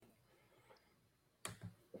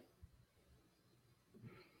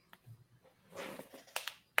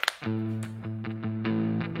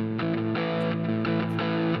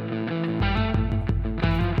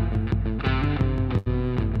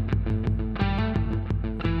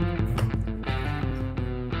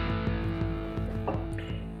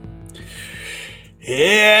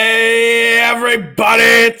Hey, everybody,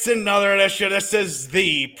 it's another edition. This is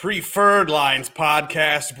the Preferred Lines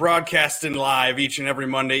podcast, broadcasting live each and every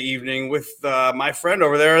Monday evening with my friend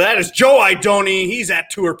over there. That is Joe Idoni. He's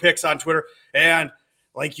at Tour Picks on Twitter. And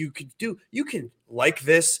like you can do, you can like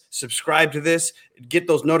this, subscribe to this, get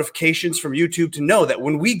those notifications from YouTube to know that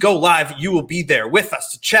when we go live, you will be there with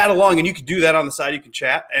us to chat along. And you can do that on the side. You can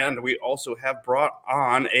chat. And we also have brought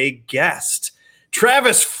on a guest,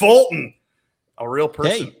 Travis Fulton. A real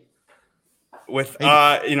person with,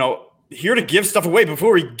 here to give stuff away.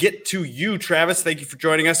 Before we get to you, Travis, thank you for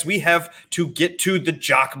joining us. We have to get to the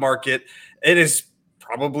jock market. It is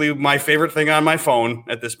probably my favorite thing on my phone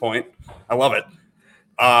at this point. I love it.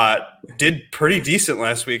 Did pretty decent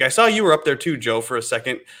last week. I saw you were up there too, Joe, for a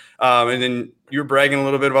second. And then you were bragging a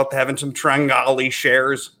little bit about having some Tringali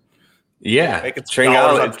shares. Yeah, the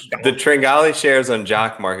Tringali shares on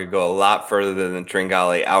Jock Market go a lot further than the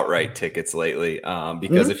Tringali outright tickets lately.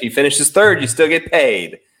 Because if he finishes third, you still get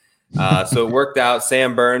paid. So it worked out.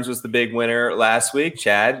 Sam Burns was the big winner last week.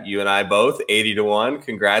 Chad, you and I both 80-1.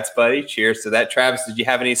 Congrats, buddy. Cheers to that. Travis, did you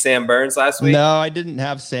have any Sam Burns last week? No, I didn't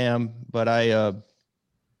have Sam, but I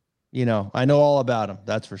know all about him.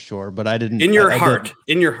 That's for sure. But I didn't. In your heart.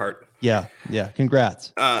 Yeah.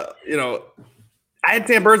 Congrats. I had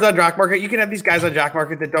Sam Burns on Jock Market. You can have these guys on Jock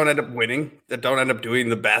Market that don't end up winning, that don't end up doing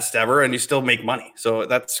the best ever, and you still make money. So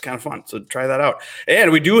that's kind of fun. So try that out.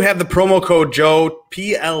 And we do have the promo code Joe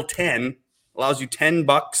PL10. Allows you $10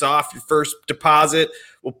 off your first deposit.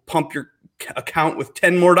 We'll pump your account with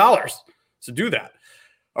 $10 more. So do that.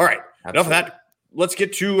 All right. Absolutely. Enough of that. Let's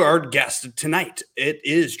get to our guest tonight. It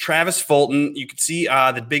is Travis Fulton. You can see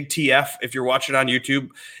the big TF if you're watching on YouTube.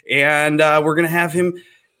 And we're going to have him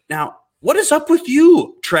now. What is up with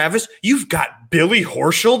you, Travis? You've got Billy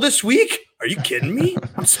Horschel this week? Are you kidding me?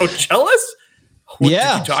 I'm so jealous.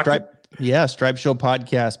 Stripe Show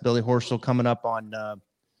podcast. Billy Horschel coming up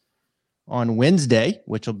on Wednesday,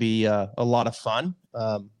 which will be a lot of fun.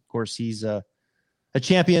 Of course, he's a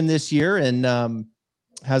champion this year and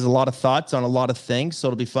has a lot of thoughts on a lot of things. So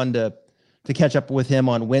it'll be fun to catch up with him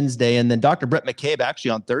on Wednesday. And then Dr. Brett McCabe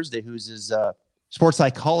actually on Thursday, who's his sports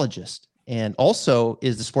psychologist. And also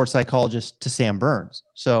is the sports psychologist to Sam Burns.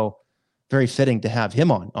 So very fitting to have him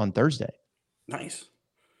on Thursday. Nice.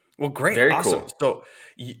 Well, great. Very awesome. Cool. So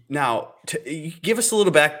now give us a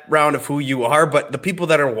little background of who you are, but the people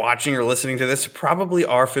that are watching or listening to this probably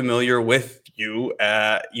are familiar with you.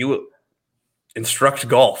 You instruct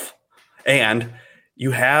golf and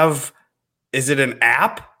you have, is it an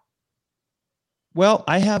app? Well,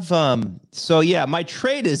 I have, my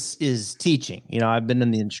trade is teaching. I've been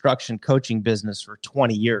in the instruction coaching business for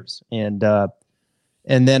 20 years. And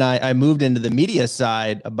then I moved into the media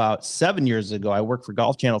side about 7 years ago. I worked for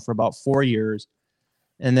Golf Channel for about 4 years.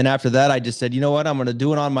 And then after that, I just said, you know what, I'm going to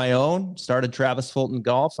do it on my own. Started Travis Fulton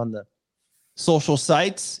Golf on the social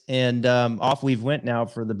sites. And off we've went now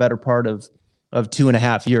for the better part of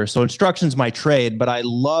 2.5 years. So instruction's my trade, but I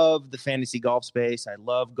love the fantasy golf space. I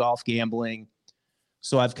love golf gambling.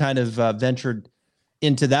 So I've kind of ventured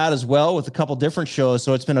into that as well with a couple different shows.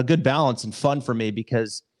 So it's been a good balance and fun for me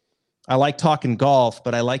because I like talking golf,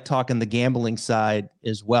 but I like talking the gambling side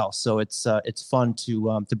as well. So it's fun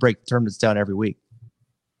to break the tournaments down every week.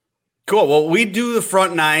 Cool. Well, we do the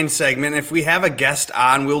front nine segment. If we have a guest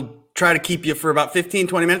on, we'll try to keep you for about 15,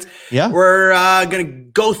 20 minutes. Yeah. We're going to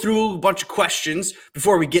go through a bunch of questions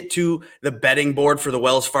before we get to the betting board for the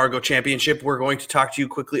Wells Fargo Championship. We're going to talk to you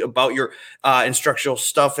quickly about your instructional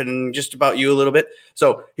stuff and just about you a little bit.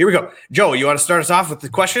 So here we go. Joe, you want to start us off with the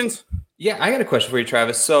questions? Yeah, I got a question for you,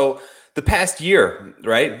 Travis. So the past year,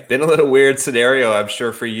 right, been a little weird scenario, I'm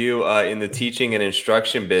sure, for you in the teaching and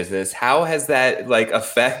instruction business. How has that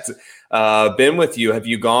effect been with you? Have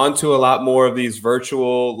you gone to a lot more of these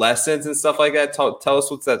virtual lessons and stuff like that? Tell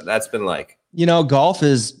us what that's been like. Golf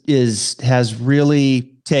has really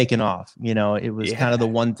taken off. It was kind of the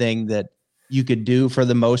one thing that you could do for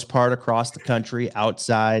the most part across the country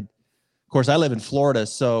outside. Of course, I live in Florida,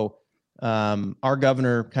 so our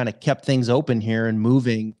governor kind of kept things open here and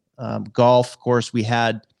moving. Golf, of course, we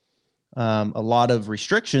had a lot of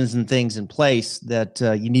restrictions and things in place that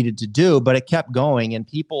you needed to do, but it kept going, and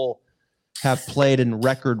people have played in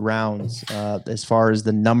record rounds as far as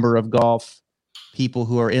the number of golf people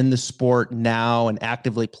who are in the sport now and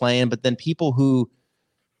actively playing, but then people who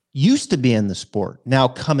used to be in the sport now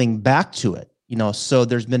coming back to it. So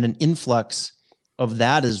there's been an influx of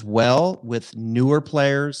that as well with newer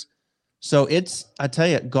players. So I tell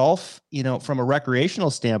you, golf, from a recreational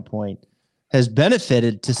standpoint has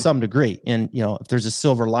benefited to some degree. And, if there's a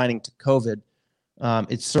silver lining to COVID,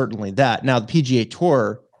 it's certainly that. Now, the PGA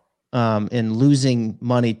Tour and losing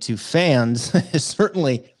money to fans is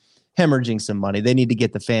certainly hemorrhaging some money. They need to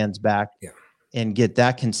get the fans back and get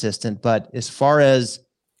that consistent. But as far as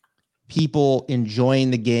people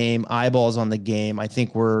enjoying the game, eyeballs on the game, I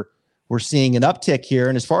think we're seeing an uptick here.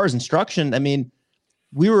 And as far as instruction, I mean,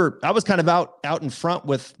 I was kind of out in front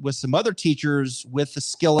with some other teachers with the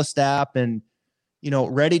Skillest app and,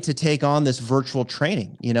 ready to take on this virtual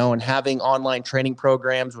training, and having online training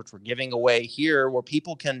programs, which we're giving away here, where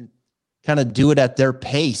people can kind of do it at their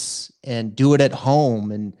pace and do it at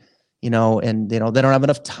home. And, they don't have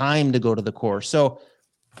enough time to go to the course. So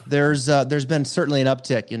there's been certainly an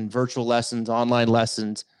uptick in virtual lessons, online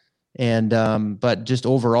lessons. And, but just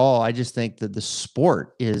overall, I just think that the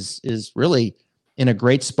sport is really in a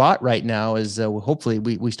great spot right now as hopefully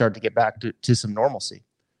we start to get back to some normalcy.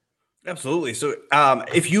 Absolutely. So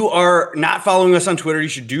if you are not following us on Twitter, you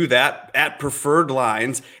should do that at Preferred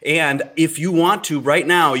Lines. And if you want to right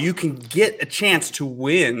now, you can get a chance to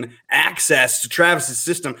win access to Travis's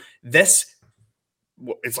system. It's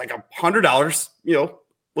like $100,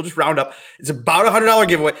 we'll just round up. It's about $100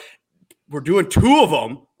 giveaway. We're doing 2 of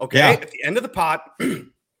them. Okay. Yeah. At the end of the pot,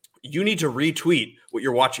 you need to retweet what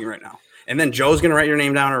you're watching right now. And then Joe's going to write your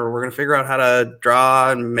name down, or we're going to figure out how to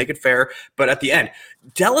draw and make it fair. But at the end,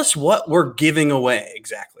 tell us what we're giving away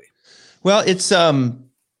exactly. Well, it's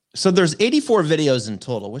so there's 84 videos in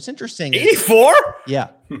total. What's interesting 84? Yeah.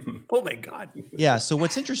 Oh my God. Yeah. So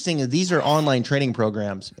what's interesting is these are online training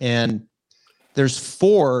programs, and there's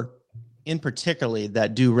 4 in particularly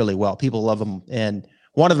that do really well. People love them. And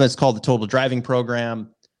one of them is called the Total Driving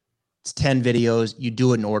Program. It's 10 videos. You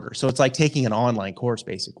do it in order. So it's like taking an online course,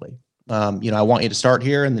 basically. I want you to start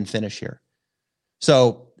here and then finish here.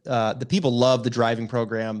 So the people love the driving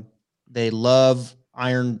program. They love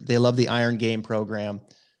the Iron Game program.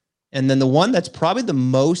 And then the one that's probably the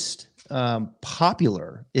most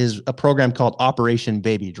popular is a program called Operation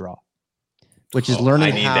Baby Draw, which is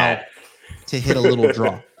learning how to hit a little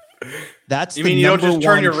draw. That's you mean you don't just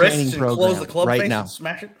turn your wrists and close the club right face now. And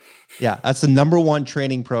smash it? Yeah, that's the number 1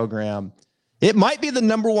 training program. It might be the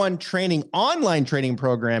number 1 online training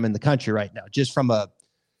program in the country right now, just from a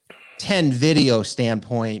 10 video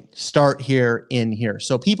standpoint. Start here, in here.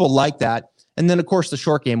 So people like that. And then of course the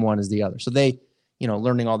short game one is the other. So they,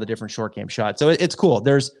 learning all the different short game shots. So it's cool.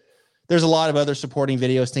 There's a lot of other supporting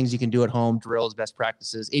videos, things you can do at home, drills, best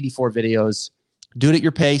practices, 84 videos. Do it at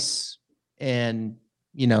your pace and,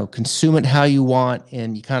 consume it how you want.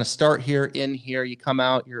 And you kind of start here, in here, you come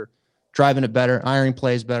out, you're driving it better, iron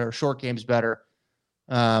plays better, short game's better.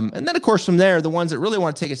 And then, of course, from there, the ones that really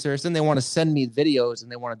want to take it serious, then they want to send me videos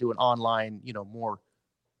and they want to do an online, more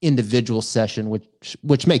individual session,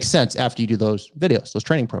 which makes sense after you do those videos, those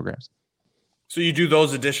training programs. So you do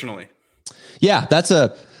those additionally? Yeah, that's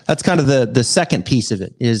kind of the second piece of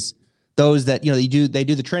it is those that, they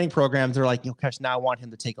do the training programs. They're like, gosh, now I want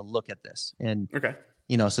him to take a look at this. And, okay.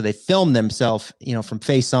 So they film themselves, from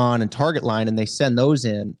Face On and Target Line, and they send those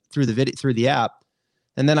in through the app.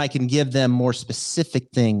 And then I can give them more specific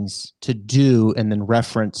things to do and then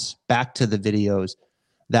reference back to the videos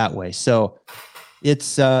that way. So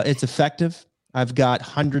it's effective. I've got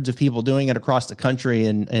hundreds of people doing it across the country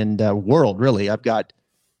and world, really. I've got,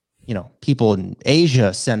 people in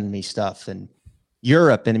Asia sending me stuff and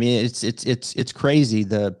Europe. And I mean, it's crazy.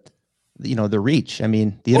 The reach. I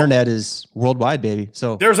mean, the internet is worldwide, baby.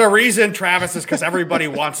 So there's a reason, Travis, is because everybody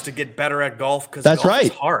wants to get better at golf because that's golf right.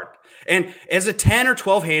 is hard. And as a 10 or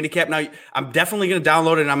 12 handicap, now I'm definitely going to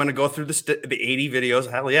download it and I'm going to go through the 80 videos.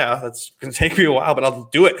 Hell yeah, that's going to take me a while, but I'll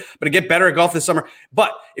do it. But to get better at golf this summer.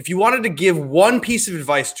 But if you wanted to give one piece of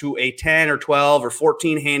advice to a 10 or 12 or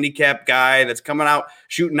 14 handicap guy that's coming out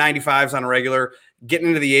shooting 95s on a regular, getting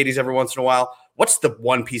into the 80s every once in a while, what's the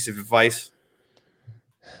one piece of advice?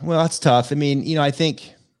 Well, that's tough. I mean, I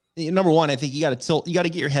think number one, I think you got to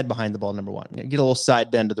get your head behind the ball. Number one, get a little side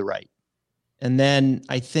bend to the right. And then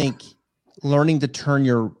I think learning to turn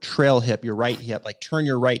your trail hip, your right hip, like turn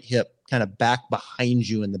your right hip kind of back behind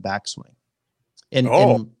you in the backswing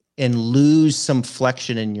and lose some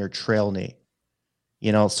flexion in your trail knee.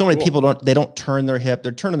 So many people don't turn their hip.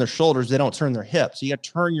 They're turning their shoulders. They don't turn their hip. So you got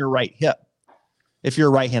to turn your right hip if you're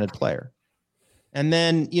a right-handed player. And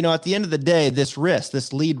then, at the end of the day, this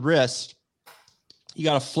lead wrist, you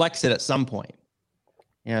got to flex it at some point.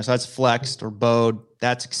 So that's flexed or bowed.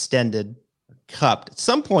 That's extended, or cupped. At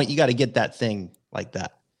some point, you got to get that thing like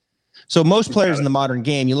that. So most players in the modern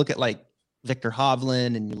game, you look at like Victor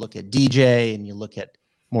Hovland and you look at DJ and you look at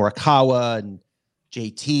Morikawa and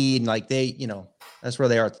JT and like they, that's where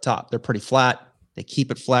they are at the top. They're pretty flat. They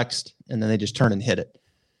keep it flexed and then they just turn and hit it.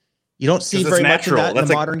 You don't see very much of that in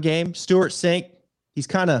the modern game. Stuart Sink, he's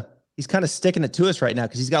kind of he's kind of sticking it to us right now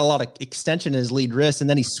because he's got a lot of extension in his lead wrist, and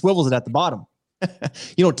then he swivels it at the bottom.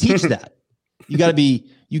 You don't teach that. You got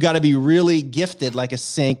to be really gifted, like a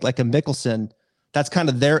Sink, like a Mickelson. That's kind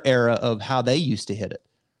of their era of how they used to hit it.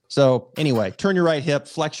 So anyway, turn your right hip,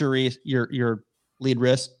 flex your lead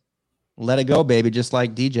wrist, let it go, baby, just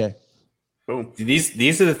like DJ. Boom.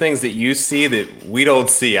 These are the things that you see that we don't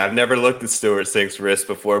see. I've never looked at Stewart Cink's wrist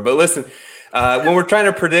before, but listen, when we're trying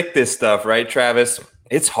to predict this stuff, right, Travis,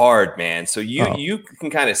 it's hard, man. So you can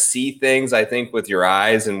kind of see things, I think, with your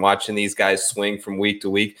eyes and watching these guys swing from week to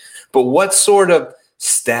week. But what sort of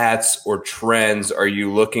stats or trends are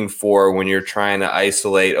you looking for when you're trying to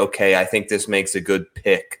isolate, okay, I think this makes a good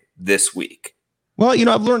pick this week? Well,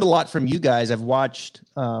 I've learned a lot from you guys. I've watched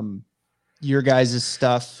your guys'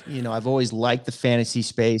 stuff. I've always liked the fantasy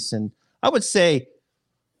space, and I would say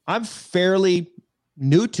I'm fairly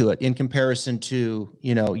new to it in comparison to,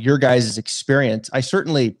 your guys' experience. I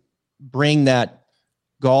certainly bring that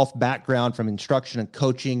golf background from instruction and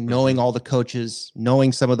coaching, knowing all the coaches,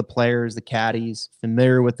 knowing some of the players, the caddies,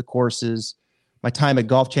 familiar with the courses. My time at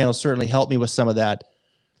Golf Channel certainly helped me with some of that.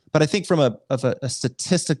 But I think from a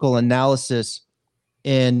statistical analysis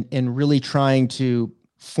and really trying to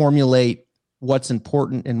formulate what's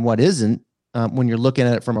important and what isn't, when you're looking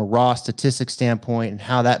at it from a raw statistic standpoint and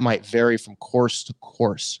how that might vary from course to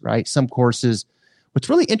course, right? Some courses, what's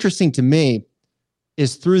really interesting to me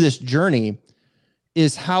is through this journey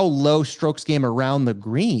is how low strokes game around the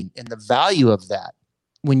green and the value of that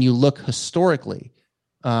when you look historically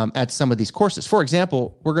at some of these courses. For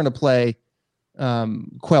example, we're going to play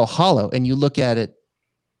Quail Hollow, and you look at it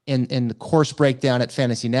in the course breakdown at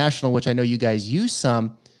Fantasy National, which I know you guys use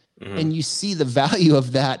some, and you see the value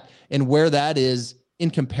of that and where that is in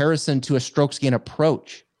comparison to a strokes gain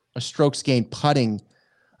approach, a strokes gain putting,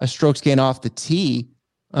 a strokes gain off the tee.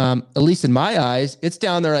 At least in my eyes, it's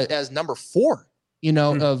down there as number 4.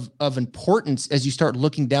 Of importance as you start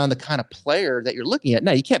looking down the kind of player that you're looking at.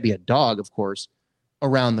 Now, you can't be a dog, of course,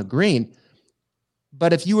 around the green.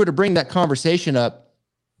 But if you were to bring that conversation up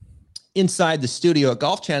inside the studio at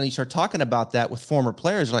Golf Channel, you start talking about that with former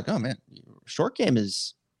players, like, oh, man, short game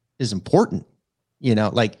is important. You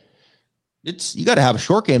got to have a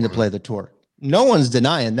short game to play the tour. No one's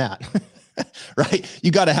denying that, right?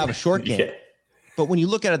 You got to have a short game. Yeah. But when you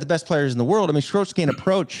look at it, the best players in the world, strokes gain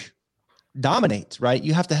approach dominates, right?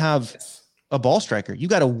 You have to have a ball striker. You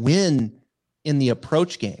got to win in the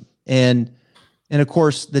approach game. And of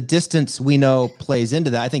course, the distance we know plays into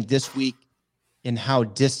that. I think this week in how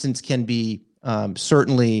distance can be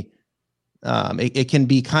certainly it can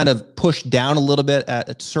be kind of pushed down a little bit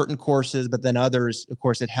at certain courses, but then others, of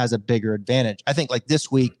course, it has a bigger advantage. I think like this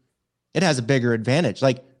week, it has a bigger advantage.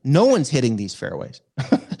 Like no one's hitting these fairways.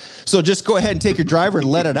 So just go ahead and take your driver and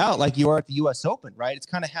let it out like you are at the US Open, right? It's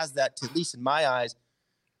kind of has that, at least in my eyes,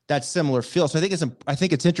 that similar feel. So I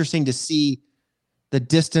think it's interesting to see the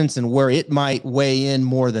distance and where it might weigh in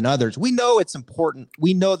more than others. We know it's important.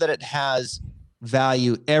 We know that it has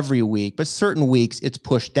value every week, but certain weeks it's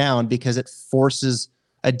pushed down because it forces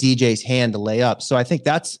a DJ's hand to lay up. So I think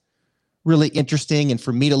that's really interesting. And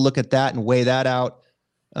for me to look at that and weigh that out.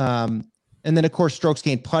 And then, of course, strokes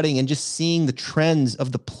gained putting and just seeing the trends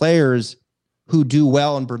of the players who do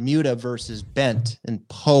well in Bermuda versus Bent and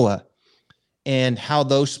POA and how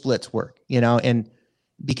those splits work, and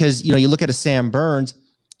because, you look at a Sam Burns,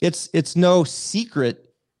 it's no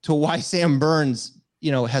secret to why Sam Burns,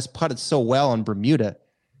 has putted so well in Bermuda,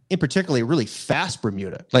 in particularly really fast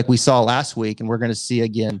Bermuda, like we saw last week and we're going to see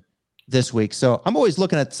again this week. So I'm always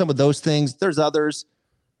looking at some of those things. There's others.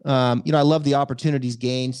 I love the opportunities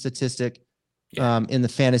gained statistic in the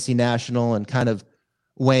Fantasy National and kind of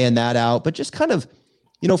weighing that out. But just kind of,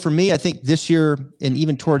 for me, I think this year and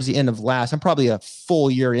even towards the end of last, I'm probably a full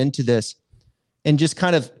year into this and just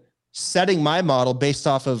kind of setting my model based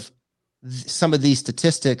off of some of these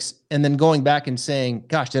statistics and then going back and saying,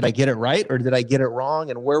 gosh, did I get it right or did I get it wrong?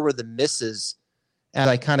 And where were the misses as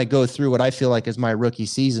I kind of go through what I feel like is my rookie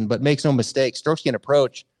season? But makes no mistake, strokes gain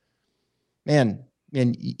approach, man.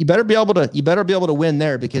 And you better be able to win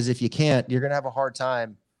there, because if you can't, you're going to have a hard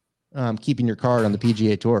time keeping your card on the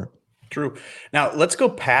PGA Tour. True. Now let's go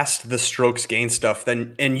past the strokes gain stuff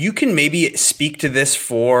then, and you can maybe speak to this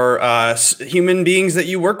for human beings that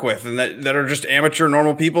you work with and that are just amateur,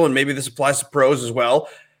 normal people, and maybe this applies to pros as well.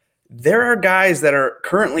 There are guys that are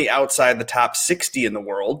currently outside the top 60 in the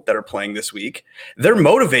world that are playing this week. They're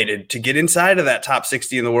motivated to get inside of that top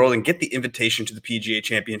 60 in the world and get the invitation to the PGA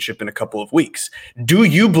Championship in a couple of weeks. Do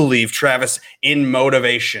you believe, Travis, in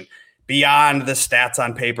motivation beyond the stats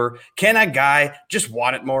on paper? Can a guy just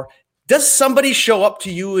want it more? Does somebody show up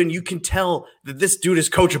to you and you can tell that this dude is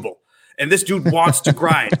coachable? And this dude wants to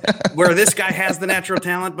grind, where this guy has the natural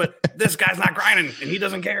talent, but this guy's not grinding and he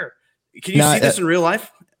doesn't care. Can you see this in real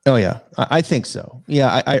life? Oh yeah, I think so.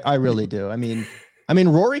 Yeah, I really do. I mean,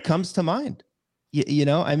 Rory comes to mind. You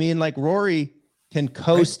know, I mean, like Rory can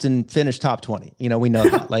coast and finish top 20. You know, we know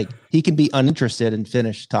that. Like he can be uninterested and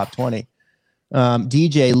finish top 20.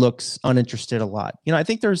 DJ looks uninterested a lot. You know, I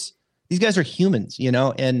think these guys are humans, you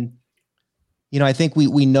know, and, you know, I think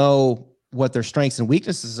we know what their strengths and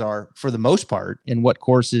weaknesses are for the most part and what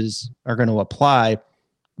courses are going to apply.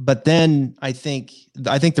 But then I think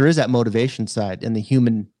there is that motivation side and the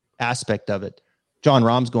human aspect of it. Jon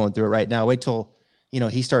Rahm's going through it right now. Wait till, you know,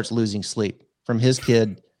 he starts losing sleep from his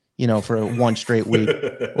kid, you know, for one straight week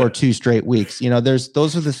or 2 straight weeks. You know,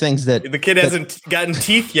 those are the things that the kid hasn't gotten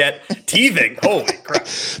teeth yet. Teething. Holy crap.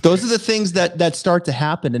 Those are the things that start to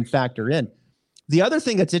happen and factor in. The other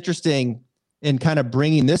thing that's interesting in kind of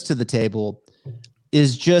bringing this to the table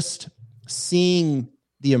is just seeing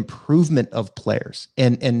the improvement of players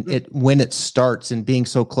and it when it starts and being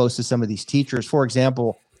so close to some of these teachers. For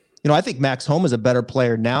example, you know, I think Max Homa is a better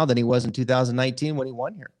player now than he was in 2019 when he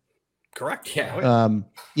won here. Correct. Yeah.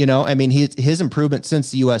 You know, I mean, his improvement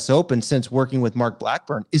since the U.S. Open, since working with Mark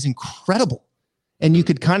Blackburn, is incredible. And you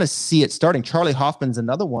could kind of see it starting. Charlie Hoffman's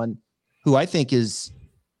another one who I think is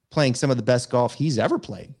playing some of the best golf he's ever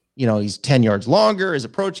played. You know, he's 10 yards longer. His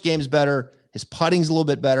approach game's better. His putting's a little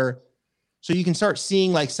bit better. So you can start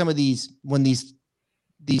seeing like some of these, when these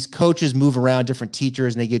coaches move around different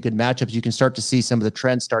teachers and they get good matchups, you can start to see some of the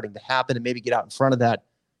trends starting to happen and maybe get out in front of that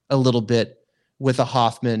a little bit with a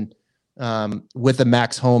Hoffman, with a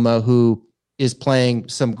Max Homa who is playing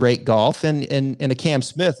some great golf, and a Cam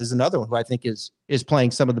Smith is another one who I think is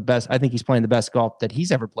playing some of the best. I think he's playing the best golf that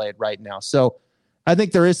he's ever played right now. So I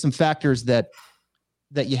think there is some factors that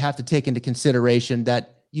you have to take into consideration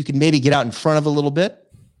that you can maybe get out in front of a little bit.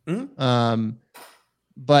 Mm-hmm.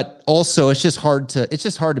 But also it's just hard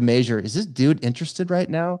to measure. Is this dude interested right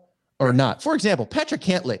now or not? For example, Patrick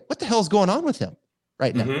Cantlay, what the hell is going on with him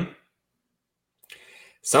right now? Mm-hmm.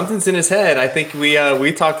 Something's in his head. I think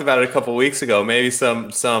we talked about it a couple weeks ago. Maybe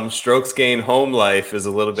some strokes gained home life is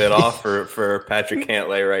a little bit off for Patrick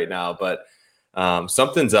Cantlay right now, but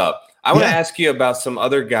something's up. I want to ask you about some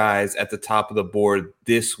other guys at the top of the board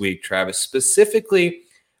this week, Travis. Specifically,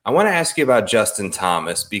 I want to ask you about Justin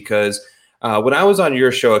Thomas because when I was on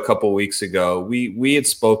your show a couple weeks ago, we had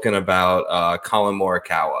spoken about Colin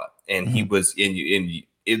Morikawa, and he was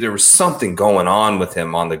there was something going on with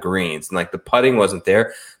him on the greens, and like the putting wasn't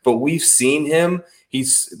there. But we've seen him.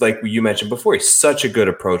 He's like you mentioned before. He's such a good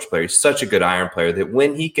approach player. He's such a good iron player that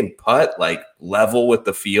when he can putt like level with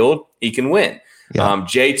the field, he can win. Yeah.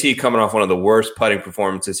 JT coming off one of the worst putting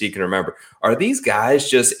performances he can remember. Are these guys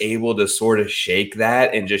just able to sort of shake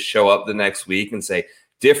that and just show up the next week and say,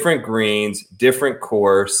 different greens, different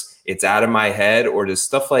course, it's out of my head? Or does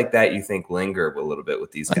stuff like that you think linger a little bit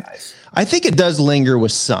with these guys? I think it does linger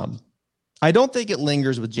with some. I don't think it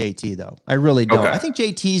lingers with JT, though. I really don't. Okay. I think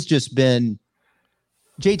JT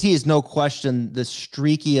is no question the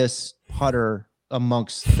streakiest putter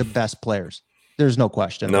amongst the best players. There's no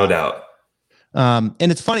question. No doubt. And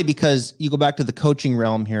it's funny because you go back to the coaching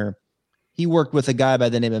realm here. He worked with a guy by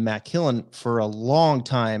the name of Matt Killen for a long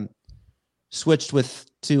time, switched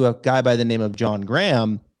to a guy by the name of John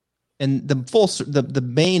Graham. And the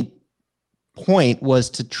main point was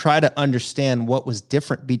to try to understand what was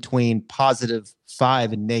different between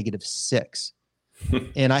 +5 and -6.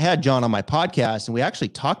 And I had John on my podcast, and we actually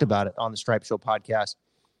talked about it on the Stripe Show podcast.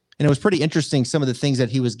 And it was pretty interesting, some of the things that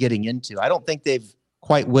he was getting into. I don't think they've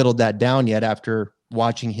quite whittled that down yet after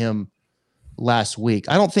watching him last week.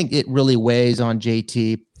 I don't think it really weighs on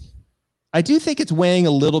JT. I do think it's weighing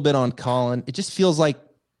a little bit on Colin. It just feels like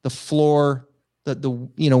the floor,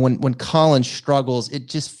 when Colin struggles, it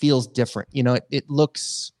just feels different. You know, it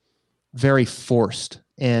looks very forced,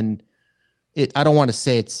 and I don't want to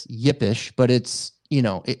say it's yippish, but it's,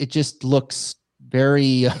 it just looks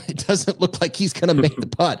very, it doesn't look like he's going to make the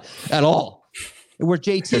putt at all. Where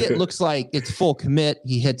JT, it looks like it's full commit.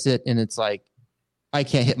 He hits it, and it's like, I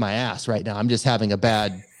can't hit my ass right now. I'm just having a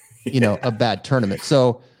bad tournament.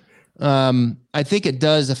 So I think it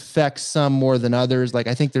does affect some more than others. Like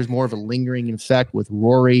I think there's more of a lingering effect with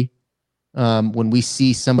Rory. When we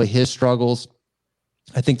see some of his struggles,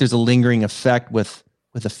 I think there's a lingering effect with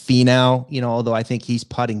a Finau, although I think he's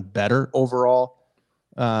putting better overall.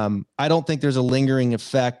 I don't think there's a lingering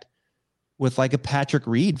effect with like a Patrick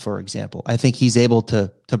Reed, for example. I think he's able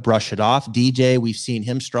to brush it off. DJ, we've seen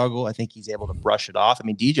him struggle. I think he's able to brush it off. I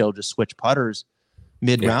mean, DJ will just switch putters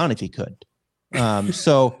mid-round if he could.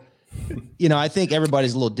 So I think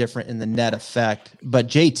everybody's a little different in the net effect, but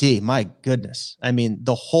JT, my goodness. I mean,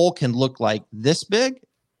 the hole can look like this big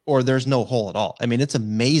or there's no hole at all. I mean, it's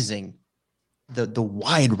amazing the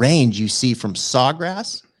wide range you see from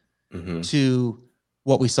Sawgrass to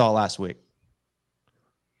what we saw last week.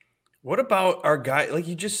 What about our guy? Like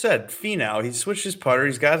you just said, Finau, he switched his putter.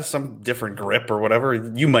 He's got some different grip or whatever.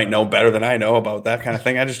 You might know better than I know about that kind of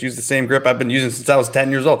thing. I just use the same grip I've been using since I was 10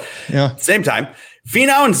 years old. Yeah. Same time,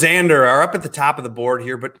 Finau and Xander are up at the top of the board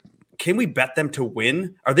here, but can we bet them to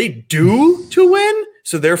win? Are they due to win?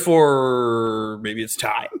 So therefore, maybe it's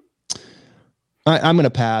time. I'm going to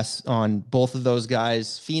pass on both of those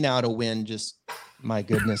guys. Finau to win, just my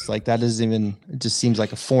goodness, like that doesn't even, it just seems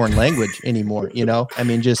like a foreign language anymore, I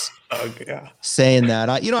mean, just saying that.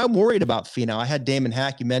 I'm worried about Finau. I had Damon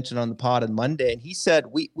Hack, you mentioned on the pod on Monday, and he said,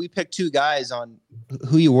 we picked two guys on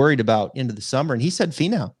who you worried about into the summer, and he said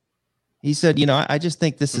Finau. He said, I just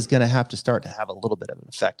think this is going to have to start to have a little bit of an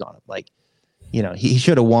effect on him. Like, he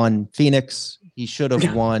should have won Phoenix. He should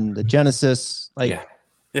have won the Genesis. Like,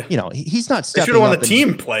 he's not stepping up. Should have won the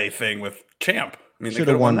team play thing with Champ. I mean, should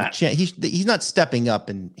have won that. He's not stepping up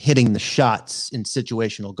and hitting the shots in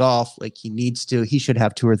situational golf like he needs to. He should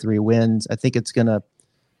have 2 or 3 wins. I think it's gonna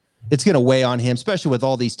weigh on him, especially with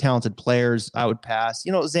all these talented players. I would pass.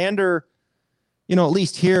 Xander, at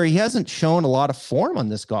least here, he hasn't shown a lot of form on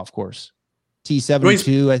this golf course.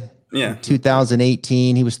 T72,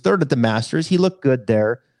 2018. He was 3rd at the Masters. He looked good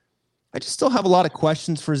there. I just still have a lot of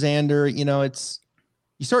questions for Xander.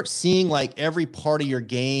 You start seeing like every part of your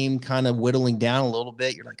game kind of whittling down a little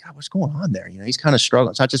bit. You're like, God, what's going on there? He's kind of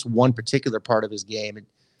struggling. It's not just one particular part of his game.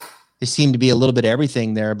 It seemed to be a little bit of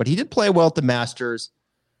everything there, but he did play well at the Masters.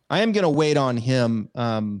 I am going to wait on him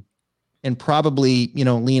and probably,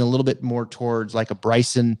 lean a little bit more towards like a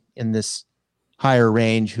Bryson in this higher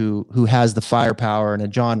range who has the firepower, and a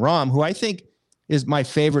Jon Rahm, who I think is my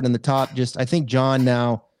favorite in the top. I think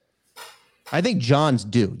John's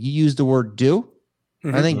due. You used the word due.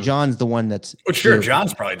 I think John's the one that's sure.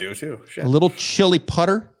 John's probably due too. Shit. A little chilly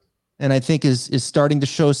putter, and I think is starting to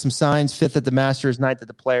show some signs. 5th at the Masters, 9th at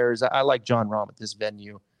the Players. I like Jon Rahm at this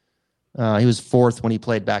venue. He was 4th when he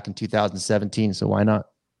played back in 2017, so why not?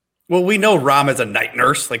 Well, we know Rahm is a night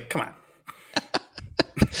nurse. Like, come on.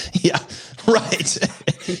 Yeah, right.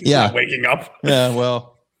 Yeah, not waking up. Yeah,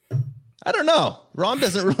 well, I don't know. Rahm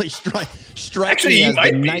doesn't really strike me as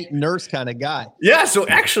the night nurse kind of guy. Yeah, so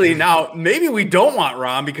actually now maybe we don't want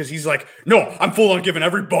Rahm because he's like, no, I'm full on giving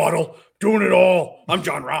every bottle, doing it all. I'm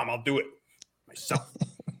Jon Rahm. I'll do it myself.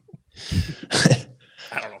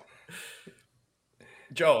 I don't know.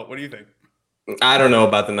 Joe, what do you think? I don't know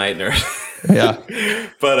about the night nurse. Yeah.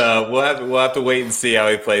 But we'll have to wait and see how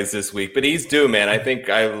he plays this week. But he's due, man. I think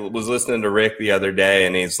I was listening to Rick the other day,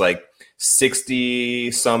 and he's like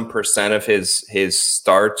 60% of his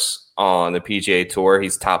starts on the PGA Tour,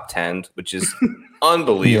 he's top 10, which is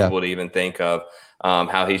unbelievable to even think of.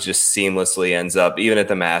 How he just seamlessly ends up, even at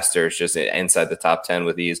the Masters, just inside the top 10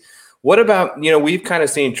 with ease. What about, we've kind of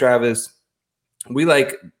seen, Travis, we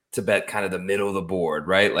like to bet kind of the middle of the board,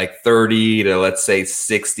 right? Like 30 to, let's say,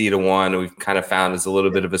 60 to 1. We've kind of found is a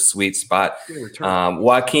little bit of a sweet spot.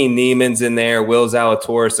 Joaquin Niemann's in there, Will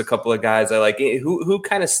Zalatoris, a couple of guys I like. Who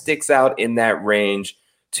kind of sticks out in that range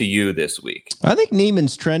to you this week? I think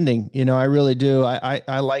Niemann's trending. I really do.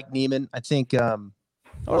 I like Niemann. I think I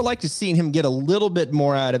would like to see him get a little bit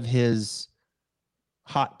more out of his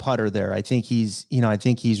hot putter there. I think he's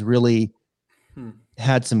really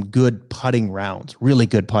had some good putting rounds, really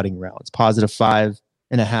good putting rounds. Positive 5.5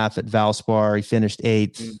 at Valspar. He finished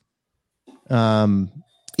 8th.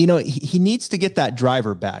 He needs to get that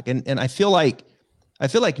driver back. And I feel like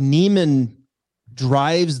Niemann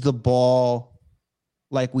drives the ball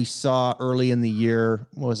like we saw early in the year.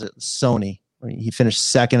 What was it? Sony. He finished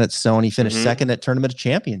 2nd at Sony. He finished 2nd at Tournament of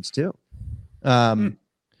Champions too. And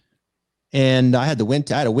I had a win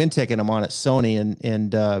ticket. I'm on at Sony,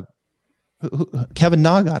 and Kevin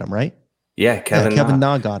Na got him, right? Yeah, Kevin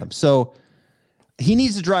Na got him. So he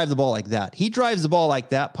needs to drive the ball like that. He drives the ball like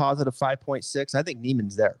that, positive 5.6. I think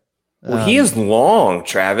Niemann's there. Well, he is long,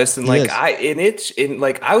 Travis, and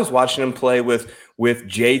I was watching him play with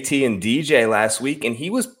JT and DJ last week, and he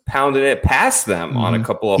was pounding it past them on a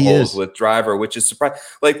couple of holes with driver, which is surprising.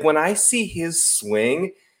 Like when I see his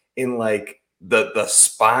swing in like the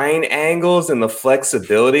spine angles and the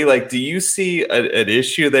flexibility, like, do you see an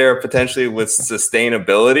issue there potentially with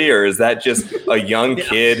sustainability, or is that just a young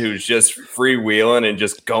kid who's just freewheeling and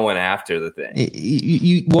just going after the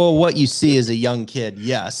thing? Well, what you see is a young kid,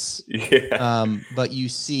 yes. Yeah. But you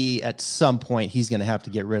see at some point he's going to have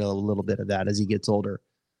to get rid of a little bit of that as he gets older.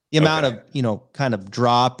 The amount of, kind of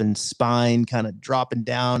drop and spine kind of dropping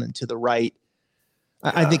down and to the right.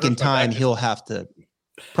 I think in time he'll have to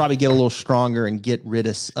probably get a little stronger and get rid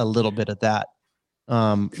of a little bit of that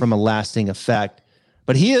from a lasting effect.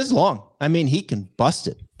 But he is long. I mean, he can bust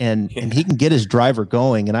it and he can get his driver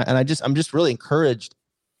going. And I'm just really encouraged,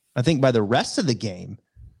 I think, by the rest of the game,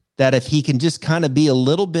 that if he can just kind of be a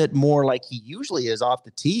little bit more like he usually is off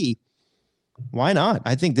the tee, why not?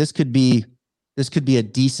 I think this could be a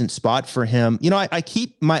decent spot for him.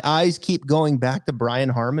 My eyes keep going back to Brian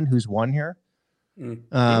Harman, who's won here, in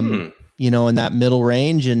that middle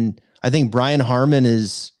range. And I think Brian Harman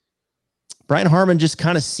just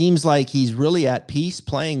kind of seems like he's really at peace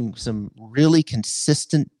playing some really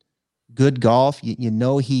consistent, good golf.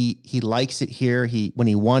 He likes it here. When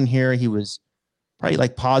he won here, he was probably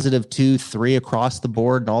like positive 2, 3 across the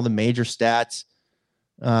board and all the major stats.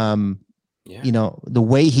 The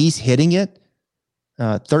way he's hitting it,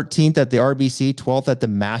 13th at the RBC, 12th at the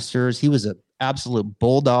Masters. He was an absolute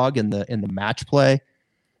bulldog in the match play.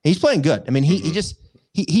 He's playing good. I mean, he just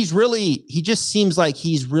seems like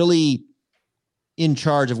he's really in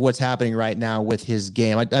charge of what's happening right now with his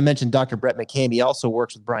game. I mentioned Dr. Brett McCabe. He also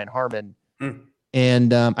works with Brian Harman.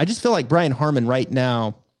 And I just feel like Brian Harman right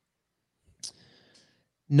now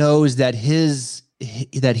knows that he's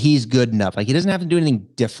good enough. Like, he doesn't have to do anything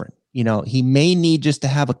different. He may need just to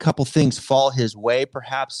have a couple things fall his way.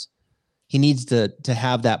 Perhaps he needs to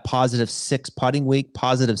have that positive 6 putting week,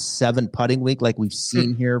 positive 7 putting week, like we've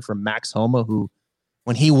seen here from Max Homa, who,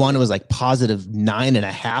 when he won, it was like positive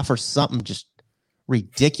 9.5 or something, just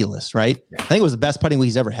ridiculous, right? I think it was the best putting week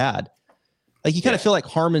he's ever had. Like, you kind of feel like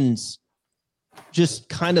Harmon's just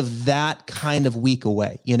kind of that kind of week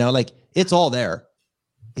away, like it's all there.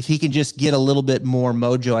 If he can just get a little bit more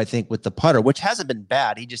mojo, I think, with the putter, which hasn't been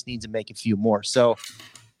bad. He just needs to make a few more. So,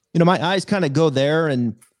 my eyes kind of go there,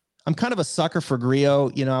 and I'm kind of a sucker for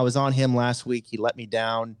Griot. I was on him last week. He let me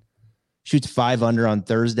down, shoots 5 under on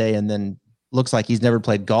Thursday, and then looks like he's never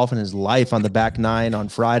played golf in his life on the back 9 on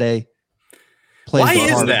Friday. Why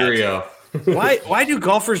is that? Why do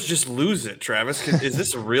golfers just lose it, Travis? Is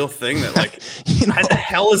this a real thing that, like, how the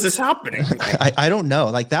hell is this happening? I don't know.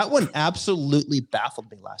 Like, that one absolutely baffled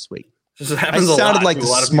me last week. This happens I sounded like the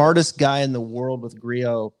smartest guy in the world with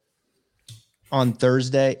Griot on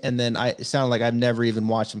Thursday, and then I sounded like I've never even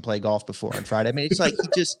watched him play golf before on Friday. I mean, it's like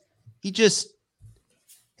he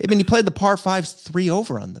played the par 5s 3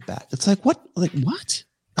 over on the back. It's like, what? Like, what?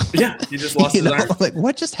 Yeah, he just lost his iron. Like,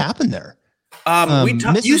 what just happened there?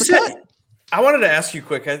 You said. I wanted to ask you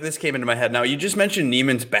quick. This came into my head now. You just mentioned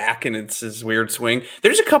Niemann's back and it's his weird swing.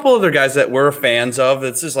 There's a couple other guys that we're fans of.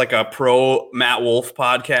 This is like a pro Matt Wolff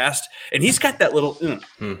podcast, and he's got that little.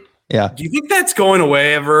 Yeah. Do you think that's going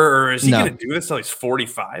away ever, or is he going to do this till he's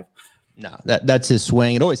 45? No, that's his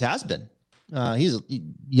swing. It always has been. He's a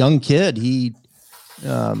young kid. He's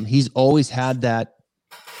always had that.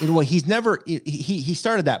 He's never. He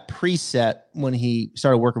started that preset when he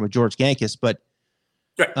started working with George Gankis, but.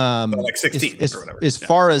 Right. Like 16 or whatever. As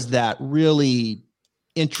far as that really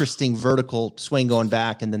interesting vertical swing going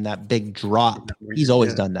back and then that big drop, he's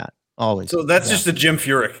always done that. Always. So that's just a Jim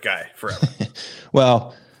Furyk guy forever.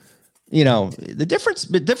 Well, the difference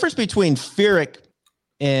between Furyk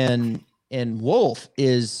and Wolff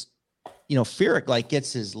is, Furyk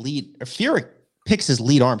Furyk picks his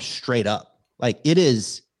lead arm straight up. Like, it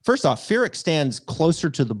is, first off, Furyk stands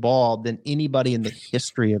closer to the ball than anybody in the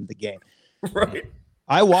history of the game. Right.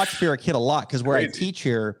 I watch Furyk hit a lot because where I teach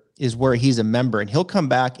here is where he's a member, and he'll come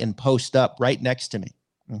back and post up right next to me.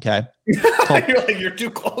 Okay. You're too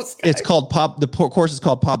close. Guys. It's called the course is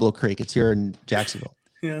called Pablo Creek. It's here in Jacksonville.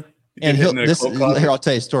 Yeah. And here, I'll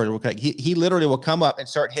tell you a story real quick. He literally will come up and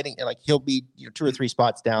start hitting, and like he'll be 2 or 3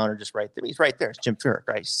 spots down or just right there. He's right there. It's Jim Furyk,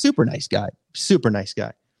 right? Super nice guy.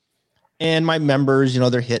 And my members,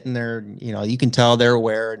 they're hitting their, you can tell they're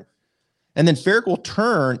aware. And then Furyk will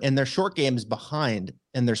turn, and their short game is behind,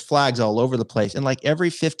 and there's flags all over the place. And like every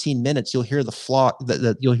 15 minutes, you'll hear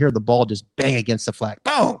you'll hear the ball just bang against the flag.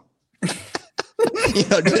 Boom!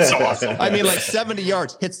 Just, awesome. I mean, like 70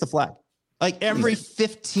 yards hits the flag. Like every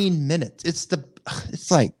 15 minutes, it's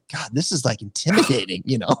like, God, this is like intimidating,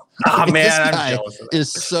 Oh man, this I'm guy jealous of that.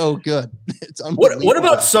 is so good. It's What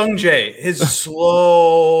about Sung Jae? His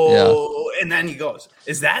slow, and then he goes.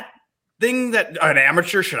 Is that thing that an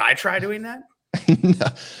amateur should I try doing that?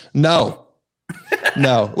 No.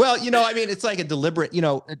 Well, I mean, it's like a deliberate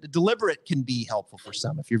can be helpful for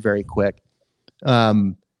some if you're very quick.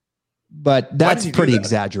 But that's pretty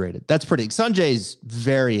exaggerated. Sanjay's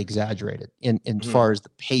very exaggerated in far as the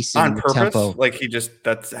pacing on and the purpose. Tempo. Like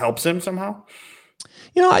that helps him somehow.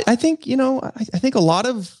 I think a lot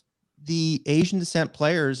of the Asian descent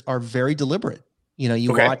players are very deliberate. You know,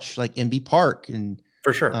 you watch like MB Park and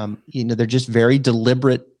for sure, you know, they're just very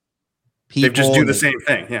deliberate people. They just do the same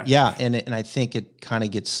thing. Yeah. Yeah. And I think it kind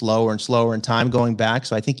of gets slower and slower in time going back.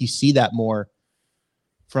 So I think you see that more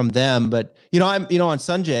from them. But, you know, on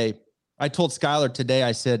Sungjae, I told Skylar today,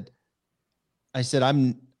 I said,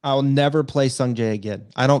 I'll never play Sungjae again.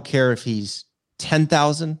 I don't care if he's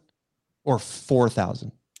 10,000 or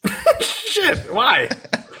 4,000. Shit. Why?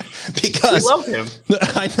 Because we love him.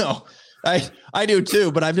 I know. I do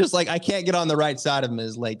too, but I'm just like, I can't get on the right side of him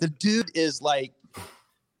as late. The dude is like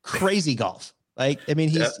crazy golf. Like, I mean,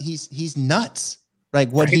 he's nuts. Like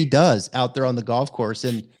what he does out there on the golf course.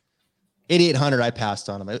 And 8,800, I passed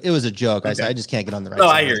on him. It was a joke. I said, I just can't get on the right side.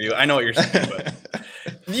 I hear you. I know what you're saying, but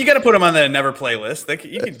you got to put him on the never play list. You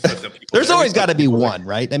can put the people There's always got to be one,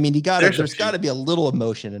 right? I mean, there's got to be a little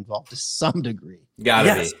emotion involved to some degree.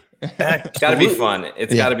 Gotta be. It's got to be fun.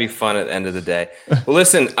 It's got to be fun at the end of the day. Well,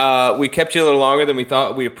 listen, we kept you a little longer than we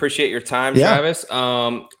thought. We appreciate your time, Travis.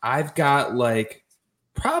 I've got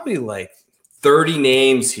probably 30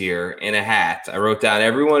 names here in a hat. I wrote down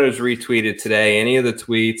everyone who's retweeted today, any of the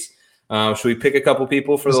tweets. Should we pick a couple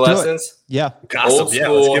people for the lessons? Yeah. Gossip.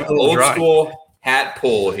 Old school hat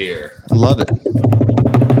pull here. I love it.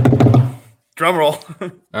 Drum roll.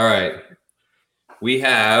 All right. We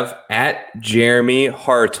have at Jeremy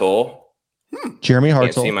Hartle. Jeremy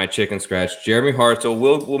Hartle. Can't see my chicken scratch. Jeremy Hartle.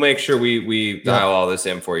 We'll make sure we dial all this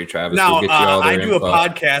in for you, Travis. Now, we'll get you all I do info. a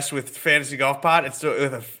podcast with Fantasy Golf Pod. It's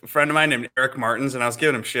with a friend of mine named Eric Martins, and I was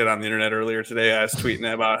giving him shit on the internet earlier today. I was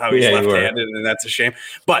tweeting about how he's left-handed, and that's a shame.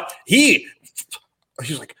 But he's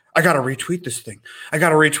like, I got to retweet this thing.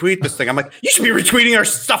 I'm like, you should be retweeting our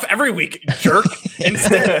stuff every week, jerk.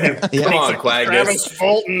 Instead, Come on, Quaggus. Travis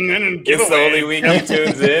Fulton and It's the only week he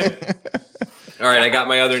tunes in. All right, I got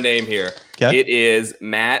my other name here. Okay. It is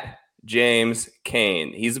Matt James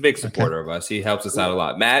Kane. He's a big supporter of us. He helps us out a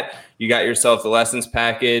lot. Matt, you got yourself the lessons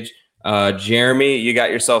package. Jeremy, you got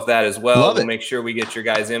yourself that as well. We'll make sure we get your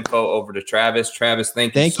guys' info over to Travis. Travis,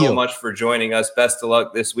 thank you so much for joining us. Best of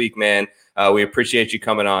luck this week, man. We appreciate you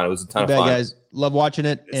coming on. It was a ton of fun. Guys, love watching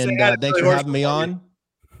it, and thanks for having me on.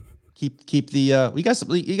 Keep the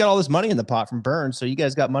you got all this money in the pot from Burns, so you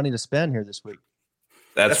guys got money to spend here this week.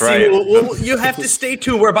 That's right. You have to stay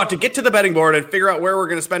tuned. We're about to get to the betting board and figure out where we're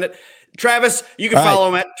going to spend it. Travis, you can follow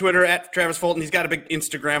him at Twitter at Travis Fulton. He's got a big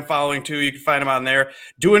Instagram following too. You can find him on there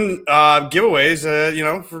doing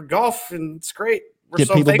giveaways, for golf, and it's great. We're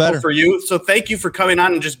so thankful for you. So thank you for coming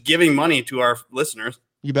on and just giving money to our listeners.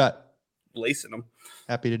 You bet. Lacing them.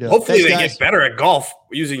 Happy to do it. Hopefully they get better at golf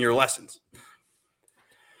using your lessons.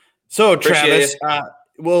 So Travis,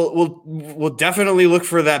 we'll definitely look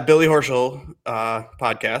for that Billy Horschel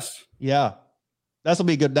podcast. Yeah, that'll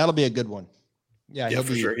be good. That'll be a good one. Yeah,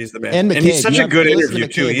 for sure. He's the man, and he's such a good interview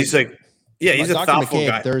too. He's like, he's a thoughtful McCabe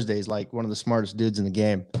guy. Thursday's like one of the smartest dudes in the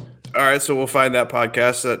game. All right, so we'll find that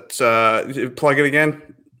podcast. That's plug it again.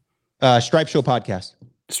 Stripe Show podcast.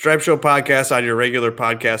 Stripe Show podcast on your regular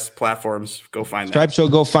podcast platforms. Go find that. Stripe Show.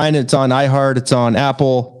 Go find it. It's on iHeart. It's on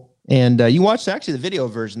Apple. And you watch actually the video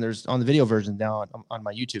version. There's on the video version now on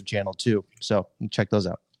my YouTube channel too. So you can check those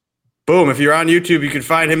out. Boom. If you're on YouTube, you can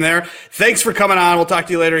find him there. Thanks for coming on. We'll talk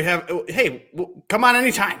to you later. Come on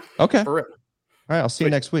anytime. Okay. For real. All right. I'll see you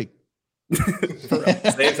next week.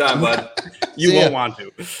 Same time, bud. You won't want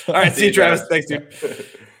to. All right. See you, Travis. Thanks, dude.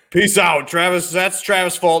 Peace out, Travis. That's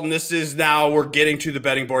Travis Fulton. This is we're getting to the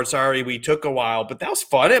betting board. Sorry, we took a while, but that was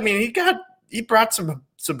fun. I mean, he brought some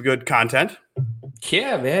good content.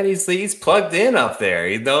 Yeah, man, he's plugged in up there.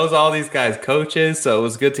 He knows all these guys' coaches, so it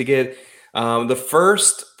was good to get the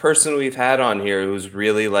first person we've had on here who's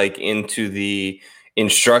really into the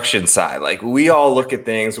instruction side. Like, we all look at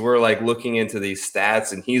things, we're looking into these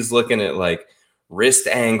stats, and he's looking at wrist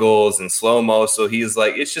angles and slow-mo. So he's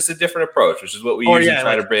it's just a different approach, which is what we usually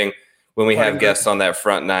try to bring when we have guests on that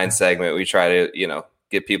front nine segment. We try to,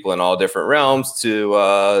 get people in all different realms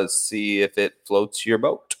to see if it floats your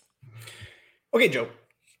boat. Okay, Joe.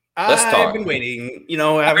 Let's talk. I've been waiting. I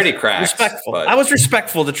already cracked. Respectful. I was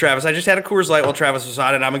respectful to Travis. I just had a Coors Light while Travis was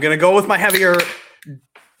on it. I'm going to go with my heavier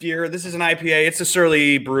beer. This is an IPA. It's a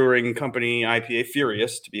Surly Brewing Company IPA,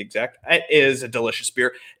 Furious to be exact. It is a delicious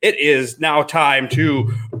beer. It is now time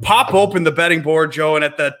to pop open the betting board, Joe. And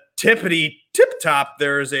at the tippity tip top,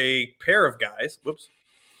 there's a pair of guys. Whoops.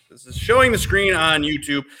 This is showing the screen on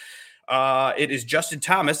YouTube. It is Justin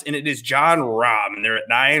Thomas and it is John Rahm. And they're at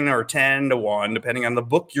 9 or 10 to 1, depending on the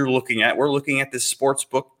book you're looking at. We're looking at this sports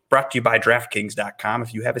book brought to you by DraftKings.com.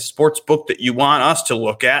 If you have a sports book that you want us to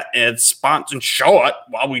look at and sponsor and show it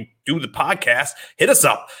while we do the podcast, hit us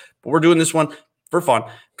up. But we're doing this one for fun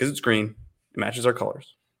because it's green. It matches our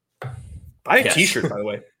colors. Buy a T-shirt, by the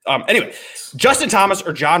way. Anyway, Justin Thomas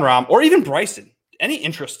or Jon Rahm or even Bryson. Any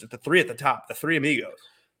interest at the three at the top, the three amigos?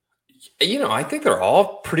 I think they're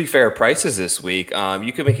all pretty fair prices this week.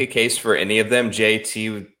 You could make a case for any of them.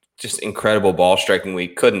 JT, just incredible ball striking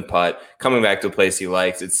week, couldn't putt. Coming back to a place he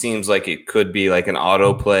likes, it seems like it could be like an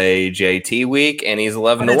auto play JT week, and he's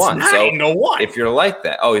 11-1. So if you're like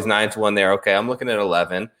that, he's 9-1 there. Okay, I'm looking at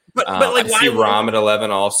 11. But like, I see Rahm at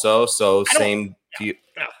 11 also. So same.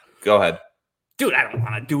 Go ahead. Dude, I don't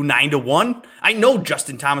want to do 9-1. I know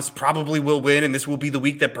Justin Thomas probably will win, and this will be the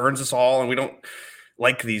week that burns us all, and we don't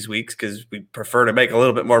like these weeks because we prefer to make a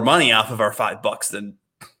little bit more money off of our $5 than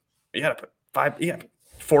you got to put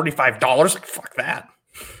 $45. Like, fuck that.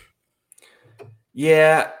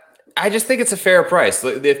 Yeah, I just think it's a fair price.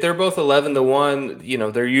 If they're both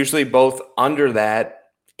 11-1, they're usually both under that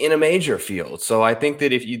in a major field. So I think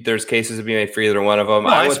that if there's cases to be made for either one of them,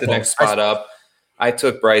 I went the next spot up. I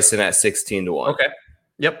took Bryson at 16-1. Okay.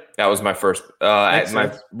 Yep. That was my first,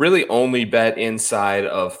 my really only bet inside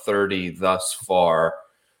of 30 thus far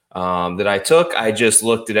that I took. I just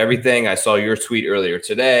looked at everything. I saw your tweet earlier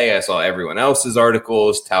today. I saw everyone else's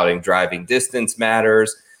articles touting driving distance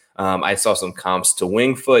matters. I saw some comps to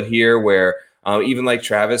Winged Foot here where even like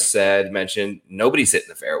Travis mentioned, nobody's hitting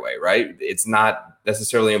the fairway, right? It's not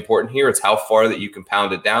necessarily important here. It's how far that you can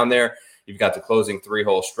pound it down there. You've got the closing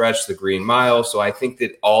 3-hole stretch, the Green Mile. So I think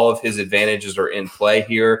that all of his advantages are in play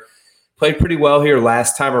here. Played pretty well here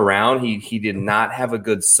last time around. He did not have a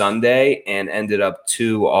good Sunday and ended up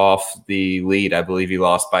 2 off the lead. I believe he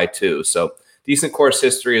lost by 2. So decent course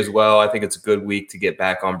history as well. I think it's a good week to get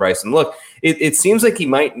back on Bryson. Look, it seems like he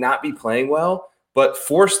might not be playing well, but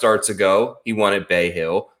 4 starts ago, he won at Bay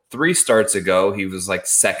Hill. 3 starts ago, he was like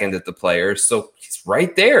second at the Players. So he's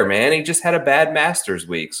right there, man. He just had a bad Masters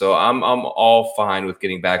week. So I'm all fine with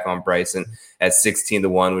getting back on Bryson at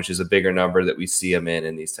 16-1, which is a bigger number that we see him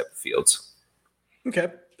in these type of fields. Okay.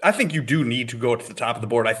 I think you do need to go to the top of the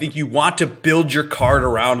board. I think you want to build your card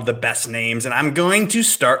around the best names, and I'm going to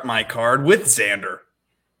start my card with Xander.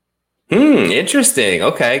 Interesting.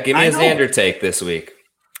 Okay, give me a Xander take this week.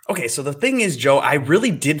 Okay, so the thing is, Joe, I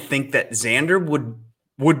really did think that Xander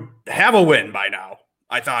would have a win by now.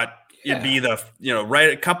 I thought it'd be right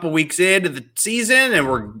a couple weeks into the season, and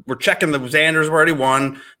we're checking the Xander's already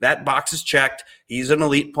won. That box is checked. He's an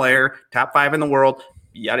elite player, top 5 in the world.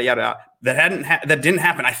 Yada yada. That didn't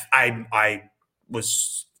happen. I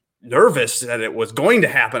was nervous that it was going to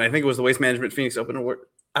happen. I think it was the Waste Management Phoenix Open.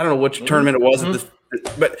 I don't know which tournament it was,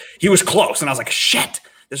 but he was close, and I was like, shit.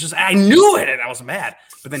 I knew it, and I was mad.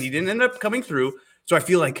 But then he didn't end up coming through. So I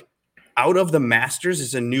feel like out of the Masters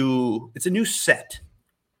is a new set.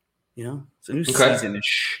 It's a new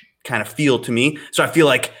season-ish kind of feel to me. So I feel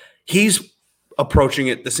like he's approaching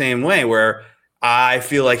it the same way, where I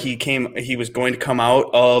feel like he was going to come out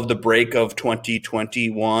of the break of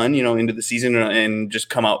 2021, into the season and just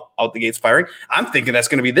come out the gates firing. I'm thinking that's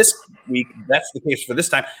going to be this week. That's the case for this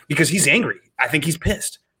time because he's angry. I think he's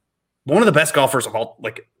pissed. One of the best golfers of all,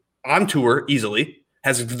 on tour easily,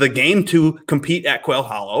 has the game to compete at Quail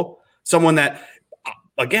Hollow. Someone that,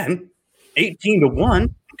 again, 18-1,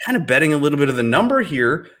 I'm kind of betting a little bit of the number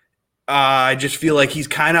here. I just feel like he's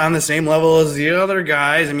kind of on the same level as the other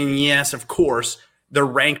guys. I mean, yes, of course, they're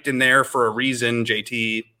ranked in there for a reason,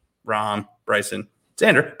 JT, Rahm, Bryson,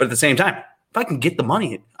 Xander. But at the same time, if I can get the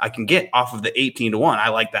money I can get off of the 18-1, I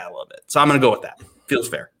like that a little bit. So I'm going to go with that. Feels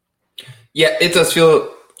fair. Yeah, it does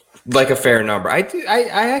feel like a fair number. I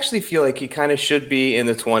actually feel like he kind of should be in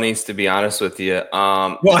the 20s, to be honest with you.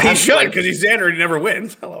 Well, he should because he's Xander and he never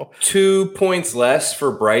wins. Hello. 2 points less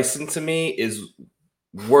for Bryson to me is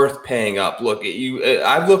worth paying up. Look,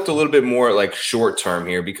 I've looked a little bit more like short term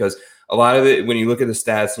here because a lot of it, when you look at the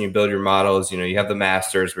stats and you build your models, you have the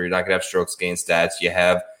Masters where you're not going to have strokes gained stats. You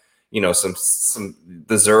have, some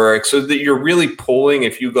the Zurich, so that you're really pulling,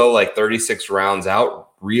 if you go like 36 rounds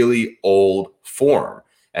out, really old form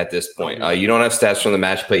at this point. You don't have stats from the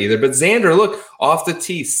match play either. But Xander, look, off the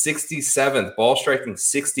tee, 67th, ball striking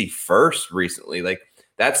 61st recently. Like,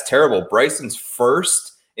 that's terrible. Bryson's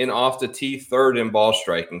first in off the tee, third in ball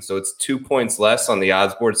striking. So it's 2 points less on the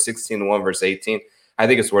odds board, 16-1 versus 18. I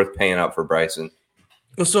think it's worth paying up for Bryson.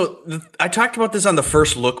 Well, so I talked about this on the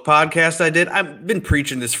First Look podcast I did. I've been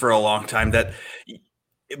preaching this for a long time, that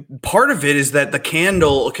part of it is that the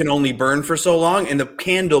candle can only burn for so long, and the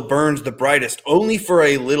candle burns the brightest only for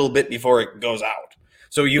a little bit before it goes out.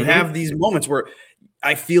 So you have these moments where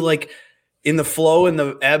I feel like in the flow and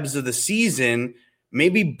the ebbs of the season,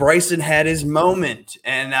 maybe Bryson had his moment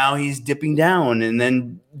and now he's dipping down, and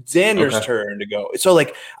then Xander's turn to go. So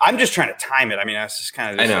like, I'm just trying to time it. I mean, that's just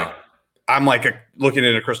kind of, I'm like looking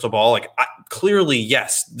at a crystal ball. Like clearly,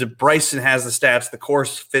 yes, Bryson has the stats. The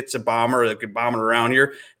course fits a bomber that could bomb it around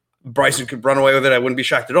here. Bryson could run away with it. I wouldn't be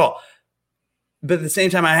shocked at all. But at the same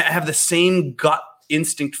time, I have the same gut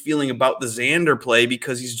instinct feeling about the Xander play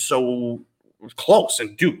because he's so close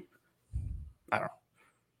and due. I don't know.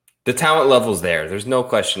 The talent level's there. There's no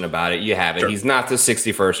question about it. You have it. Sure. He's not the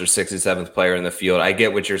 61st or 67th player in the field. I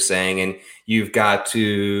get what you're saying, and you've got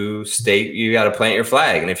to plant your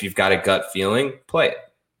flag. And if you've got a gut feeling, play it.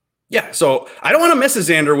 Yeah, so I don't want to miss a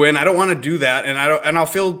Xander win. I don't want to do that, and I'll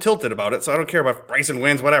feel tilted about it. So I don't care about if Bryson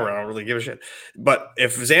wins, whatever. I don't really give a shit. But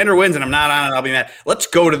if Xander wins and I'm not on it, I'll be mad. Let's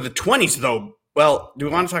go to the 20s, though. Well, do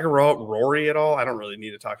we want to talk about Rory at all? I don't really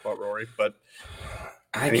need to talk about Rory, but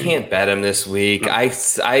I can't bet him this week. I'm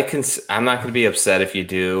not going to be upset if you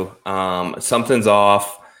do. Something's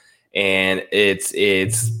off, and it's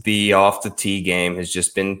the off the tee game has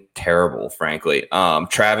just been terrible, frankly.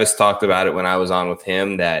 Travis talked about it when I was on with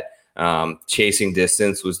him that chasing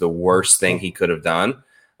distance was the worst thing he could have done.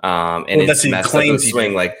 It's messed up his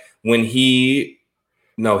swing. Like when he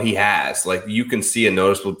has, like, you can see a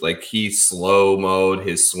noticeable, like, he slow mode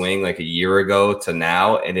his swing like a year ago to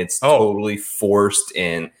now, and it's totally forced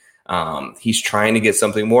in. He's trying to get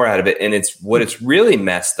something more out of it. And it's really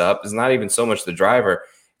messed up is not even so much the driver.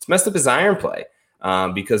 It's messed up his iron play.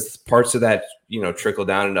 Because parts of that, trickle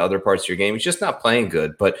down into other parts of your game. He's just not playing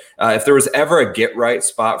good. But if there was ever a get right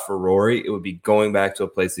spot for Rory, it would be going back to a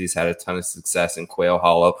place that he's had a ton of success in Quail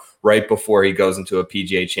Hollow right before he goes into a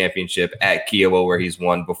PGA Championship at Kiowa where he's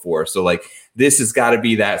won before. So like, this has got to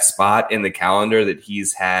be that spot in the calendar that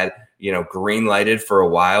he's had, green lighted for a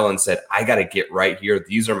while and said, I got to get right here.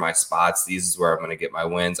 These are my spots. These is where I'm going to get my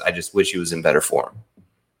wins. I just wish he was in better form.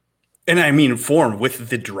 And I mean form with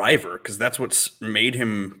the driver, because that's what's made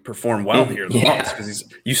him perform well here.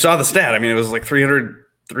 Because you saw the stat. I mean, it was like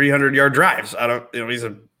 300 yard drives. He's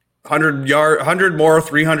 100 more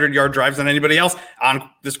 300 yard drives than anybody else on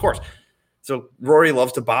this course. So Rory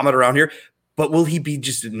loves to bomb it around here. But will he be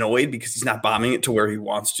just annoyed because he's not bombing it to where he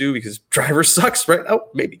wants to because driver sucks, right? Oh,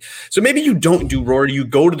 maybe. So maybe you don't do Rory. You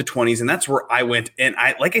go to the 20s, and that's where I went. And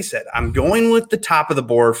like I said, I'm going with the top of the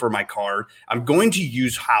board for my card. I'm going to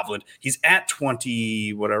use Hovland. He's at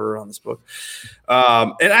 20, whatever on this book.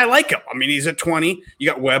 And I like him. I mean, he's at 20. You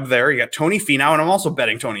got Webb there. You got Tony Finau, and I'm also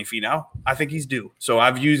betting Tony Finau. I think he's due. So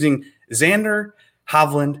I'm using Xander,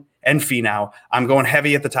 Hovland, and Finau. I'm going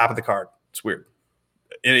heavy at the top of the card. It's weird.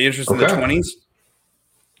 Any interest in the 20s?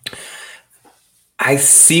 I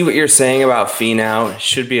see what you're saying about Finau.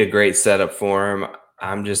 Should be a great setup for him.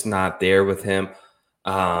 I'm just not there with him.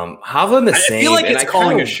 Hovland the same. I feel like it's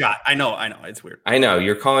calling a shot. I know. It's weird. I know.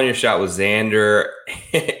 You're calling your shot with Xander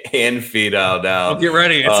and Finau now. Well, get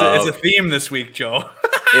ready. It's a theme this week, Joe.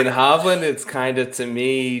 In Hovland, it's kind of, to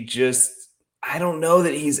me, just, I don't know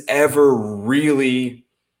that he's ever really...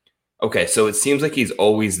 Okay, so it seems like he's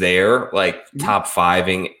always there, like top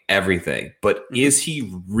fiving everything. But is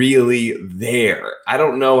he really there? I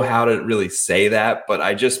don't know how to really say that, but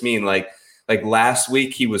I just mean like last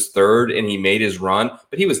week he was third and he made his run,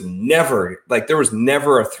 but he was never, like, there was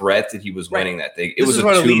never a threat that he was winning that thing. It was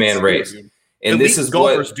a two-man race. And this is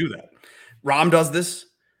golfers do that. Rahm does this.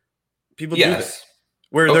 People do this.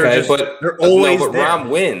 Where they're always there. Rahm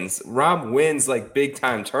wins. Rahm wins like big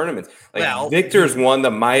time tournaments. Like Victor's won the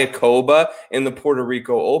Mayakoba and the Puerto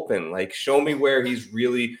Rico Open. Like, show me where he's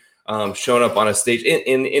really shown up on a stage.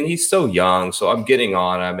 And he's so young, so I'm getting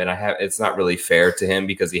on him, and it's not really fair to him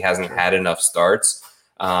because he hasn't had enough starts.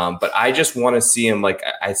 But I just want to see him. Like,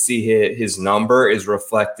 I see his number is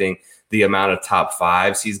reflecting the amount of top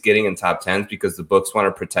fives he's getting in top tens because the books want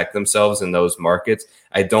to protect themselves in those markets.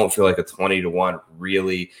 I don't feel like a 20-1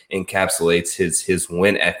 really encapsulates his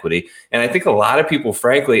win equity. And I think a lot of people,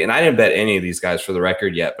 frankly, and I didn't bet any of these guys for the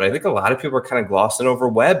record yet, but I think a lot of people are kind of glossing over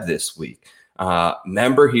Webb this week.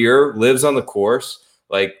 Member here, lives on the course.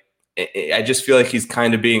 Like, I just feel like he's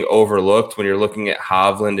kind of being overlooked when you're looking at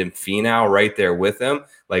Hovland and Finau right there with him.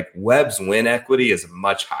 Like, Webb's win equity is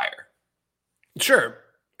much higher. Sure.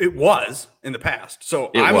 It was in the past. So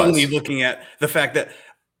I'm only looking at the fact that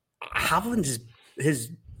Hovland's his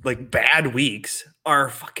like bad weeks are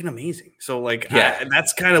fucking amazing. So like,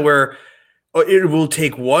 that's kind of where it will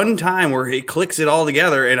take one time where he clicks it all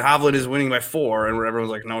together and Hovland is winning by 4 and everyone's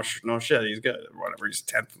like, no shit, he's good. Whatever, he's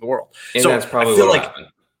 10th in the world. And so that's probably what happened.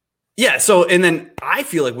 Yeah. So, and then I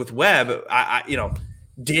feel like with Webb,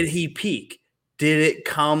 did he peak? Did it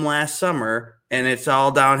come last summer? and it's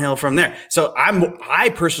all downhill from there. So I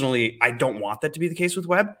personally don't want that to be the case with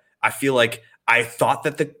Webb. I feel like I thought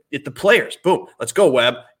that the players, boom, let's go,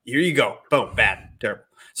 Webb. Here you go. Boom, bad, terrible.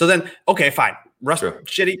 So then, okay, fine. Rust,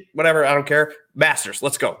 shitty, whatever, I don't care. Masters,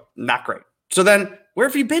 let's go. Not great. So then, where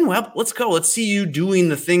have you been, Webb? Let's go. Let's see you doing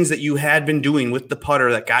the things that you had been doing with the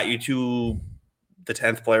putter that got you to the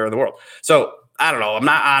 10th player in the world. So I don't know. I'm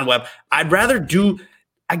not on Webb. I'd rather do,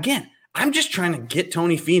 again, I'm just trying to get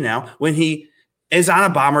Tony Finau when he is on a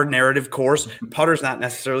bomber narrative course. Putter's not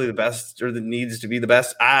necessarily the best or that needs to be the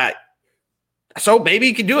best. So maybe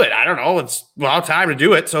he can do it. I don't know. It's time to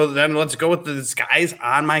do it. So then let's go with the guys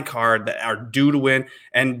on my card that are due to win.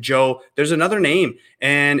 And Joe, there's another name,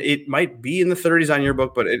 and it might be in the 30s on your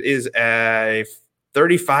book, but it is a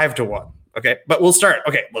 35-1. Okay, but we'll start.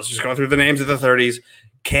 Okay, let's just go through the names of the 30s.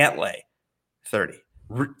 Cantlay, 30.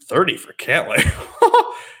 30 for Cantlay.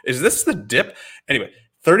 Is this the dip? Anyway,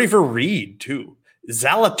 30 for Reed, too.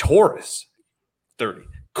 Zalatoris, 30.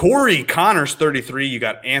 Corey Connors, 33. You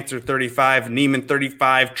got Answer, 35. Neiman,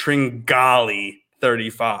 35. Tringali,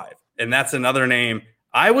 35. And that's another name.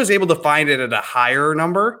 I was able to find it at a higher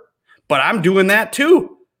number, but I'm doing that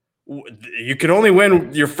too. You can only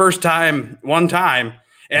win your first time one time.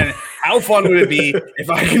 And how fun would it be if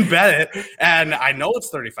I can bet it? And I know it's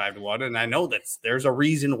 35-1, and I know that there's a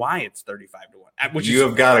reason why it's 35-1. You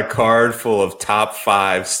have got a card full of top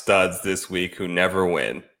 5 studs this week who never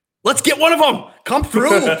win. Let's get one of them. Come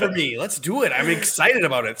through for me. Let's do it. I'm excited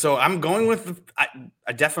about it. So I'm going with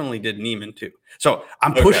I definitely did Neiman too. So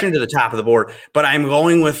I'm pushing to the top of the board, but I'm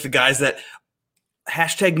going with the guys that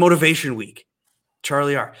 #motivation week.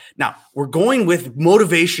 Charlie R. Now, we're going with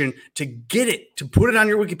motivation to get it, to put it on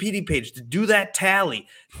your Wikipedia page, to do that tally.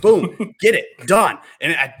 Boom, get it, done.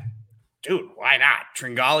 And dude, why not?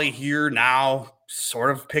 Tringali here now,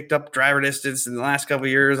 sort of picked up driver distance in the last couple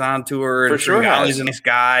of years on tour. For sure. Tringali's a nice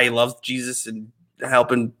guy. He loves Jesus and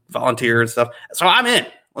helping volunteer and stuff. So I'm in.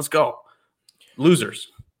 Let's go. Losers.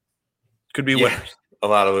 Could be winners. A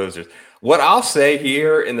lot of losers. What I'll say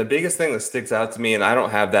here, and the biggest thing that sticks out to me, and I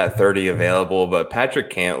don't have that 30 available, but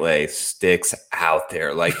Patrick Cantlay sticks out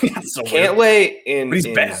there. Like so Cantlay and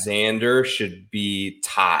Xander should be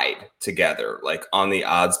tied together, like on the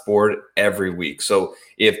odds board every week. So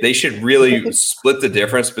if they should really split the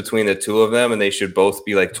difference between the two of them, and they should both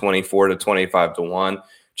be like 24 to 25-1,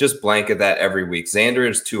 just blanket that every week. Xander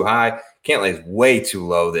is too high. Cantlay is way too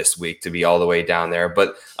low this week to be all the way down there.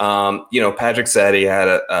 But, Patrick said he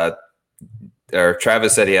had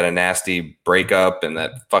Travis said he had a nasty breakup and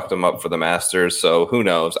that fucked him up for the Masters. So who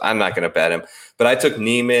knows? I'm not going to bet him. But I took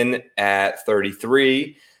Neiman at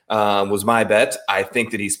 33 was my bet. I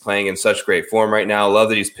think that he's playing in such great form right now. Love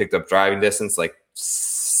that he's picked up driving distance, like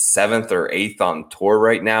 7th or 8th on tour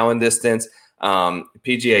right now in distance.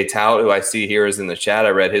 PGA Tout, who I see here is in the chat.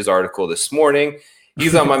 I read his article this morning.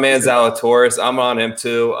 He's on my man Zalatoris. I'm on him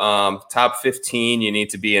too. Top 15, you need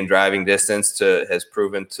to be in driving distance has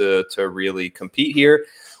proven to really compete here.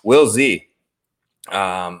 Will Z,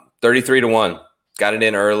 33-1. Got it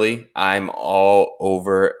in early. I'm all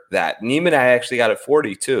over that. Neiman, I actually got at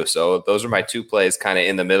 40 too. So those are my two plays kind of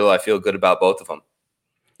in the middle. I feel good about both of them.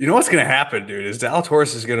 You know what's going to happen, dude, is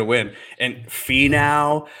Zalatoris is going to win. And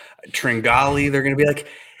Finau, Tringali, they're going to be like,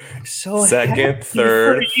 so second,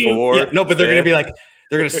 third, fourth. Yeah, no, but they're going to be like,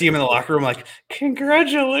 they're going to see him in the locker room like,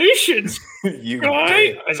 congratulations, you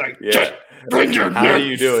guy. I was like, just bring your How do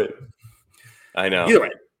you do it? I know. Either way.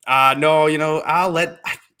 No,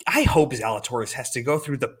 I hope Zalatoris has to go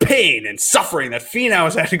through the pain and suffering that Finau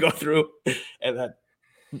has had to go through and that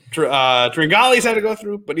Tringali's had to go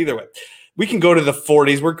through. But either way, we can go to the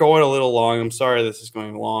 40s. We're going a little long. I'm sorry this is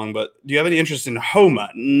going long, but do you have any interest in Homa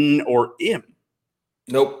or Im?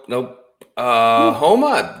 Nope.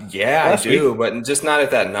 Homa, I do, but just not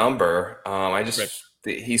at that number.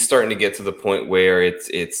 He's starting to get to the point where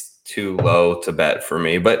it's too low to bet for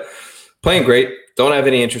me. But playing great. Don't have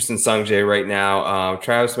any interest in Sungjae right now.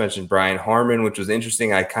 Travis mentioned Brian Harman, which was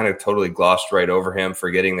interesting. I kind of totally glossed right over him,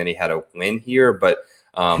 forgetting that he had a win here. But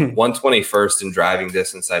 121st in driving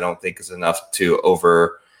distance, I don't think is enough to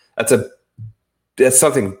over. That's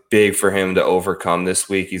something big for him to overcome this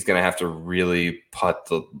week. He's going to have to really putt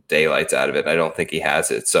the daylights out of it. I don't think he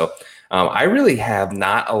has it. So I really have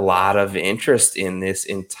not a lot of interest in this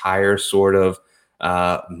entire sort of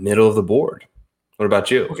middle of the board. What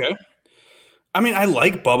about you? Okay. I mean, I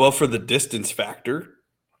like Bubba for the distance factor.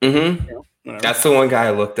 Mm-hmm. That's the one guy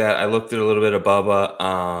I looked at. I looked at a little bit of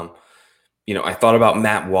Bubba. I thought about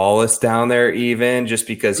Matt Wallace down there even just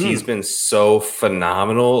because he's been so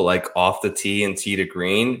phenomenal, like off the tee and tee to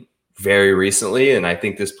green very recently. And I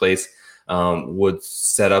think this place would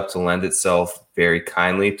set up to lend itself very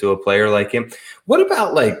kindly to a player like him. What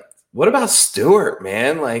about Stewart,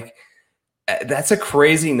 man? Like, that's a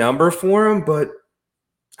crazy number for him, but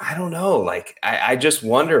I don't know. Like, I just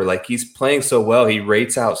wonder, like, he's playing so well. He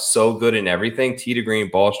rates out so good in everything, tee to green,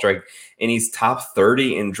 ball strike, and he's top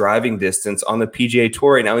 30 in driving distance on the PGA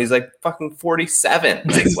Tour right now. He's like fucking 47.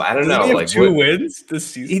 Like, I don't know. Like, two wins this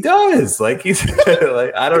season. He does. Like, he's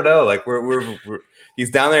like, I don't know. Like, we're he's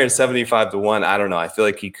down there at 75-1. I don't know. I feel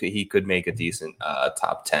like he could make a decent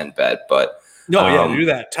top 10 bet, but do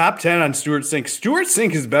that. Top 10 on Stewart Cink. Stewart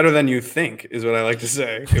Cink is better than you think, is what I like to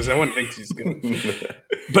say, because no one thinks he's good.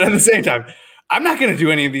 But at the same time, I'm not going to do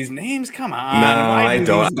any of these names. Come on. No, I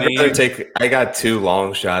don't. I got 2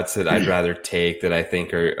 long shots that I'd rather take that I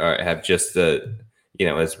think are have just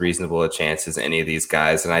as reasonable a chance as any of these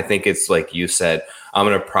guys. And I think it's like you said, I'm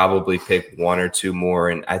going to probably pick 1 or 2 more.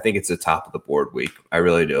 And I think it's a top of the board week. I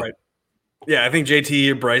really do. Right. Yeah, I think JT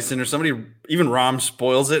or Bryson or somebody, even Rahm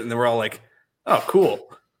spoils it. And then we're all like, oh, cool.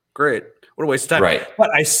 Great. What a waste of time. Right. But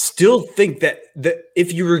I still think that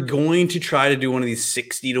if you were going to try to do one of these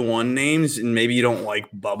 60-1 names, and maybe you don't like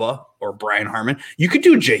Bubba or Brian Harman, you could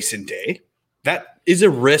do Jason Day. That is a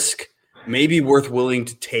risk maybe worth willing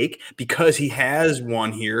to take because he has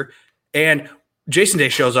won here. And Jason Day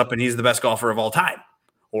shows up and he's the best golfer of all time,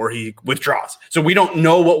 or he withdraws. So we don't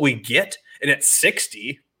know what we get. And at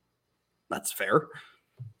 60, that's fair.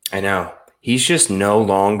 I know. He's just no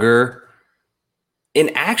longer – and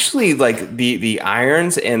actually, like, the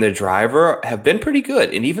irons and the driver have been pretty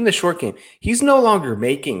good. And even the short game, he's no longer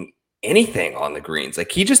making anything on the greens. Like,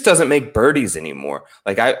 he just doesn't make birdies anymore.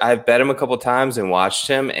 Like, I've bet him a couple times and watched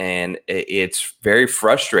him, and it's very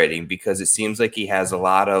frustrating because it seems like he has a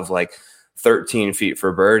lot of, like, 13 feet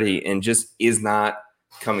for birdie and just is not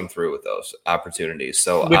coming through with those opportunities.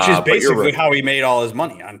 So, which is basically how he made all his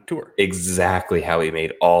money on tour. Exactly how he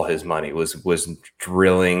made all his money was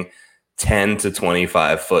drilling 10 to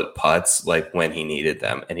 25 foot putts like when he needed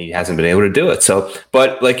them, and he hasn't been able to do it. So,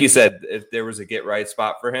 but like you said, if there was a get right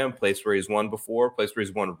spot for him, place where he's won before, place where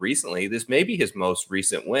he's won recently, this may be his most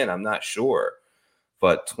recent win. I'm not sure,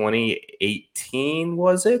 but 2018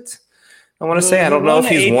 was it? I want to say, I don't know if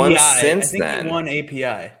he's won since then. He won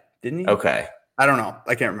API, didn't he? Okay. I don't know.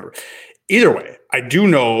 I can't remember. Either way, I do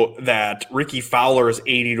know that Ricky Fowler is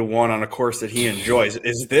 80-1 on a course that he enjoys.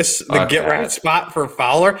 Is this the get right spot for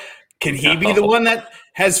Fowler? Can he be the one that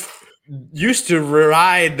has used to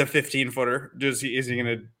ride the 15-footer? Is he going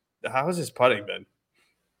to – how has his putting been?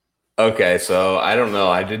 Okay, so I don't know.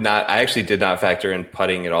 I actually did not factor in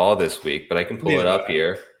putting at all this week, but I can pull it up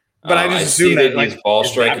here. But I just assume that his ball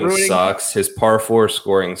striking sucks. His par 4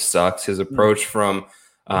 scoring sucks. His approach from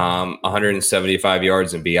 175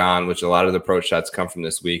 yards and beyond, which a lot of the approach shots come from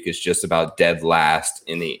this week, is just about dead last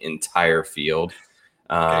in the entire field.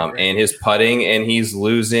 And his putting, and he's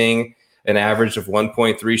losing an average of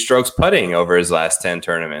 1.3 strokes putting over his last 10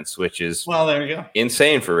 tournaments, which is there you go.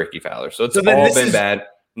 Insane for Ricky Fowler. So it's all been bad.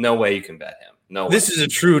 No way you can bet him. No way. This is a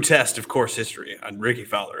true test of course history on Ricky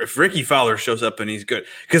Fowler. If Ricky Fowler shows up and he's good,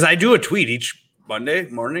 because I do a tweet each Monday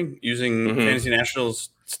morning using Fantasy Nationals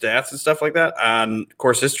stats and stuff like that on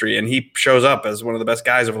course history, and he shows up as one of the best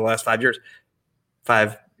guys over the last 5 years.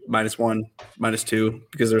 5 minus 1 minus 2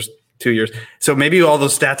 because there's 2 years. So maybe all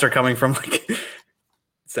those stats are coming from like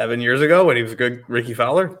 7 years ago when he was a good Ricky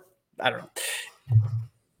Fowler. I don't know.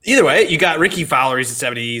 Either way, you got Ricky Fowler. He's at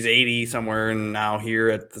 70, he's 80 somewhere. And now here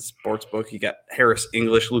at the sports book, you got Harris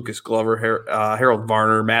English, Lucas Glover, Harold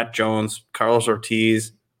Varner, Matt Jones, Carlos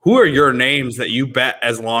Ortiz. Who are your names that you bet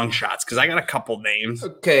as long shots? Because I got a couple names.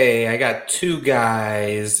 Okay, I got 2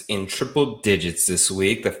 guys in triple digits this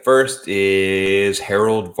week. The first is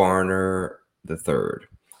Harold Varner III.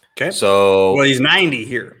 Okay. So he's 90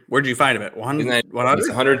 here. Where'd you find him at? 100? He's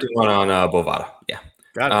 100-1 on Bovada. Yeah.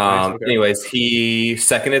 Got it. Nice. Okay. Anyways, he's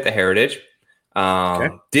second at the Heritage.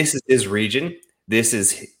 This is his region. This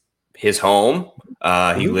is his home.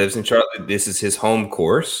 He lives in Charlotte. This is his home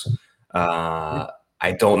course.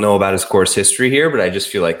 I don't know about his course history here, but I just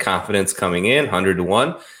feel like confidence coming in,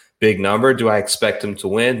 100-1. Big number. Do I expect him to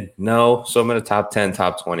win? No. So I'm going to top 10,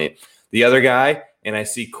 top 20. The other guy, and I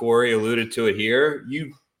see Corey alluded to it here.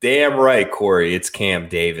 You damn right, Corey. It's Cam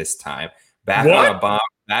Davis time. Back on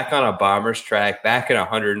a Bombers track, back at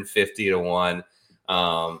 150-1.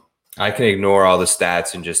 I can ignore all the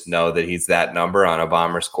stats and just know that he's that number on a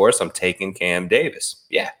Bombers course. I'm taking Cam Davis.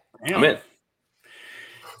 Yeah, I'm in.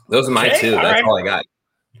 Those are my 2. That's all I got.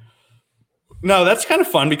 No, that's kind of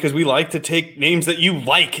fun because we like to take names that you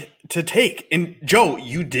like to take. And Joe,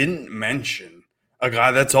 you didn't mention a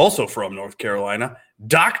guy that's also from North Carolina,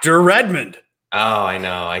 Dr. Redmond. Oh, I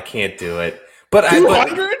know. I can't do it. But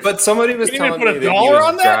but somebody was telling me that he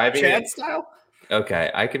was driving Chad style.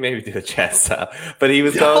 Okay, I can maybe do a Chad style, but he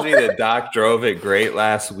was telling me that Doc drove it great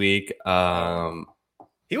last week.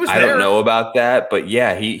 He was there. I don't know about that, but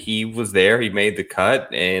yeah, he was there. He made the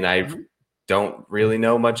cut, and I don't really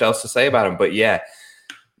know much else to say about him. But yeah,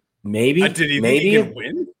 maybe did he think he could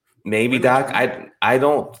win? Maybe Doc. I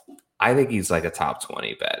don't. I think he's like a top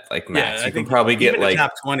 20 bet, like max. You can probably get like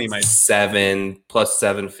top 20, 7 plus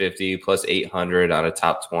 750 plus 800 on a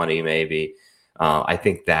top 20, maybe. I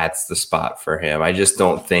think that's the spot for him. I just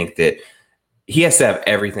don't think that he has to have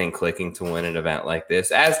everything clicking to win an event like this,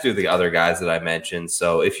 as do the other guys that I mentioned.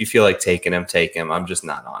 So if you feel like taking him, take him. I'm just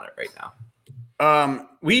not on it right now.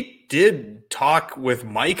 We did talk with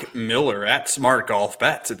Mike Miller at Smart Golf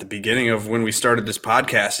Bets at the beginning of when we started this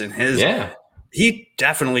podcast, and he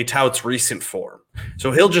definitely touts recent form.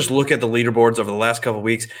 So he'll just look at the leaderboards over the last couple of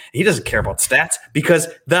weeks. He doesn't care about stats because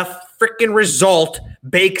the freaking result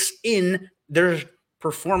bakes in their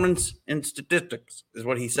performance and statistics, is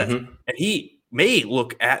what he says. And he may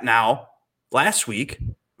look at now, last week,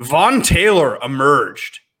 Vaughn Taylor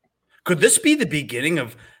emerged. Could this be the beginning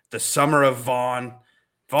of the summer of Vaughn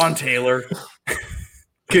Taylor?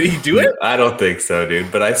 Could he do it? I don't think so,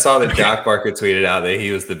 dude. But I saw that Jock Market tweeted out that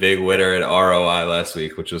he was the big winner at ROI last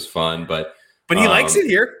week, which was fun. But he likes it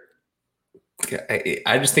here.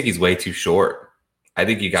 I just think he's way too short. I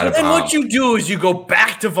think you got to. So then what you do is you go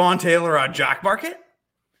back to Vaughn Taylor on Jock Market.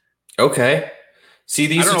 Okay. See,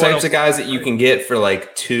 these are types of guys that you can get for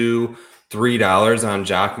like $2-3 on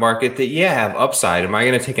Jock Market that have upside. Am I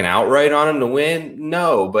going to take an outright on him to win?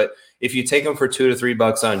 No, but if you take him for $2 to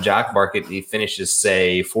 $3 on Jock Market and he finishes,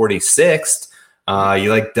 say, 46th, you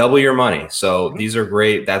like double your money. So these are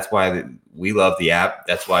great. That's why we love the app.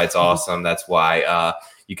 That's why it's awesome. That's why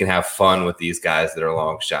you can have fun with these guys that are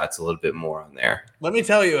long shots a little bit more on there. Let me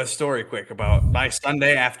tell you a story quick about my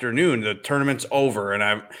Sunday afternoon. The tournament's over, and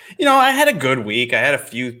I had a good week. I had a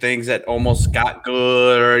few things that almost got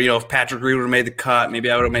good, or, if Patrick Reed would have made the cut, maybe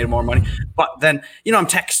I would have made more money. But then, I'm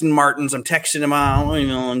texting Martins. I'm texting him out,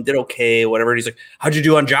 and did okay, whatever. And he's like, how'd you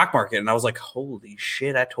do on Jock Market? And I was like, holy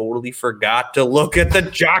shit, I totally forgot to look at the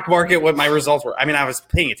Jock Market, what my results were. I mean, I was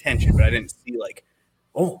paying attention, but I didn't see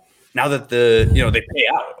now that they pay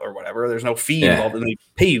out or whatever, there's no fee involved and they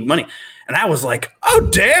pay you money. And I was like, oh,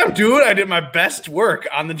 damn, dude, I did my best work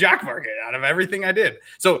on the Jock Market out of everything I did.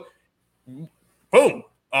 So, boom.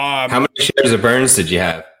 How many shares of Burns did you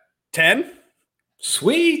have? 10.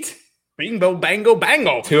 Sweet. Bingo, bango,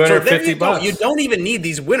 bango. $250. So you don't even need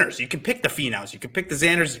these winners. You can pick the Finaus. You can pick the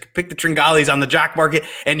Xanders. You can pick the Tringalis on the Jock Market,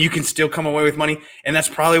 and you can still come away with money. And that's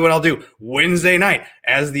probably what I'll do. Wednesday night,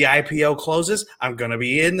 as the IPO closes, I'm going to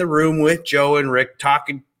be in the room with Joe and Rick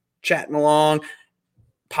talking, chatting along,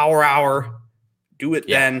 power hour. Do it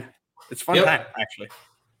then. It's fun time, actually.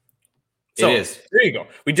 So, it is. There you go.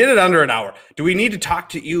 We did it under an hour. Do we need to talk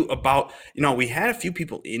to you about, we had a few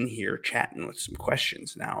people in here chatting with some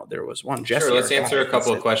questions. Now, there was one, Jesse. Sure, let's answer a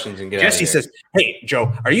couple of questions and get Jesse says, hey,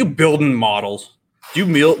 Joe, are you building models? Do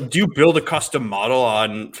you build a custom model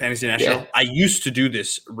on Fantasy National? Yeah. I used to do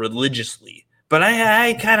this religiously, but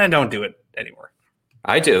I kind of don't do it anymore.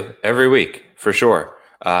 I do every week, for sure.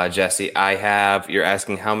 Jesse, you're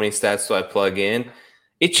asking how many stats do I plug in?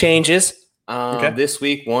 It changes. This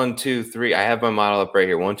week, 1, 2, 3. I have my model up right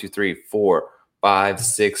here. 1, 2, 3, 4, 5,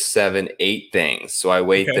 6, 7, 8 things. So I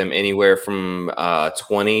weight them anywhere from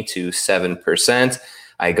 20 to 7%.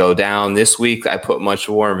 I go down this week. I put much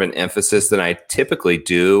more of an emphasis than I typically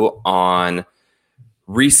do on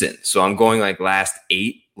recent. So I'm going like last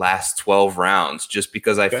 12 rounds, just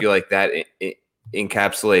because I feel like that it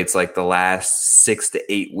encapsulates like the last 6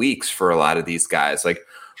 to 8 weeks for a lot of these guys. Like,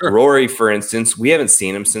 sure. Rory, for instance, we haven't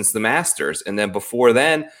seen him since the Masters. And then before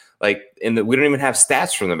then, we don't even have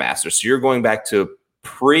stats from the Masters. So you're going back to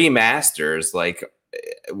pre-Masters. Like,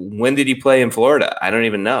 when did he play in Florida? I don't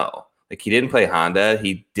even know. Like, he didn't play Honda.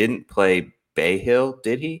 He didn't play Bay Hill,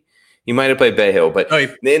 did he? He might have played Bay Hill. But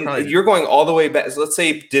then you're going all the way back. So let's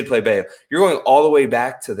say he did play Bay Hill. You're going all the way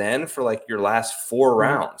back to then for, like, your last 4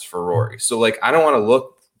 rounds for Rory. So, like, I don't want to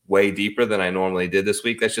look way deeper than I normally did this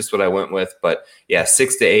week. That's just what I went with. But yeah,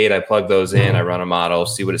 6 to 8, I plug those in. I run a model,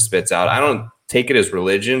 see what it spits out. I don't take it as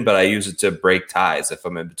religion, but I use it to break ties if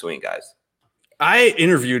I'm in between guys. I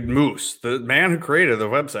interviewed Moose, the man who created the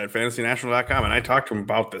website, fantasynational.com, and I talked to him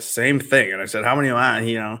about the same thing. And I said, how many am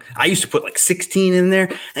I? I used to put like 16 in there.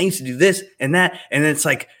 I used to do this and that. And it's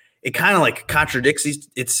like, it kind of like contradicts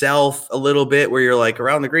itself a little bit, where you're like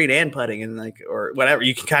around the green and putting and like, or whatever.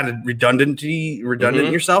 You can kind of redundant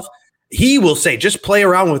yourself. He will say, just play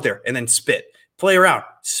around with there and then spit. Play around,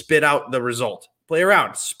 spit out the result. Play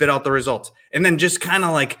around, spit out the results. And then just kind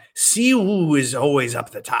of like see who is always up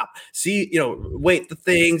the top. See, weight the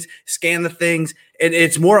things, scan the things. And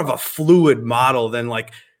it's more of a fluid model than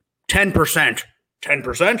like 10%.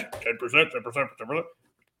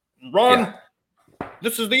 Run. Yeah.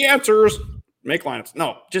 This is the answers. Make lineups.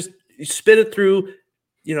 No, just spit it through.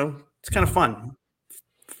 It's kind of fun.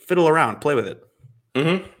 Fiddle around, play with it.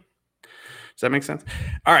 Mm-hmm. Does that make sense?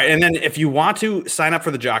 All right. And then if you want to sign up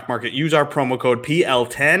for the Jock Market, use our promo code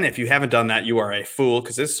PL10. If you haven't done that, you are a fool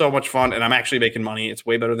because it's so much fun and I'm actually making money. It's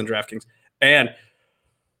way better than DraftKings. And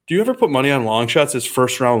do you ever put money on long shots as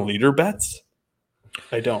first round leader bets?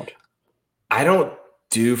 I don't. I don't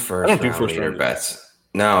do first round leader bets.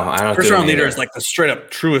 No, I don't. First round leader is like the straight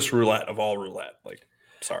up truest roulette of all roulette. Like,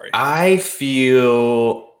 sorry. I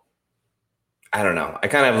don't know. I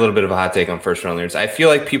kind of have a little bit of a hot take on first round leaders. I feel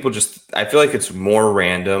like it's more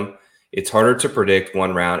random. It's harder to predict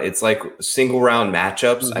one round. It's like single round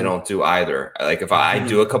matchups. Mm-hmm. I don't do either. Like if I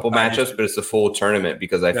do a couple matchups, but it's a full tournament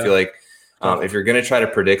because I feel like if you're going to try to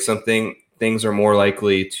predict something, things are more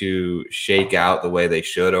likely to shake out the way they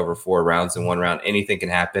should over 4 rounds than 1 round. Anything can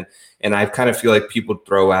happen. And I kind of feel like people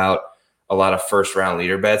throw out a lot of first round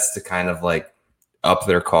leader bets to kind of like up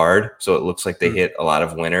their card. So it looks like they hit a lot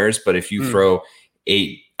of winners. But if you throw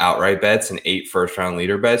 8 outright bets and 8 first round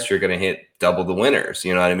leader bets, you're going to hit double the winners.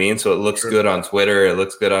 You know what I mean? So it looks good on Twitter. It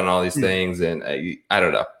looks good on all these things. And I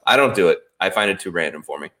don't know. I don't do it. I find it too random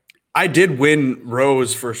for me. I did win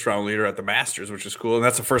Rose first round leader at the Masters, which is cool. And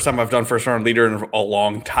that's the first time I've done first round leader in a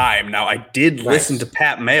long time. Now, I did listen to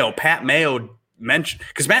Pat Mayo. Pat Mayo mentioned,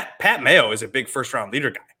 because Pat Mayo is a big first round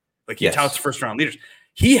leader guy. Like he touts first round leaders.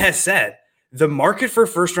 He has said the market for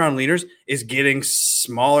first round leaders is getting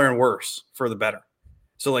smaller and worse for the better.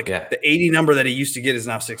 So like the 80 number that he used to get is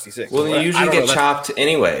now 66. Well, you usually get chopped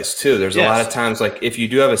anyways too. There's a lot of times like if you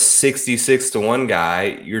do have a 66-1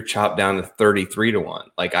 guy, you're chopped down to 33-1.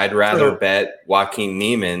 Like I'd rather bet Joaquin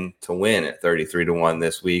Niemann to win at 33-1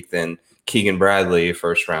 this week than Keegan Bradley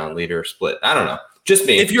first round leader split. I don't know. Just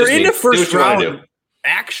me. If you're into first round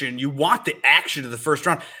action, you want the action of the first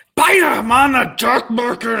round. Buy them on the Jock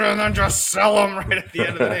Market and then just sell them right at the end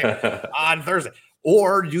of the day on Thursday,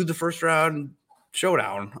 or do the first round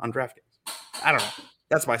showdown on DraftKings. I don't know.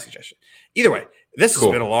 That's my suggestion. Either way, this has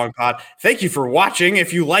been a long pod. Thank you for watching.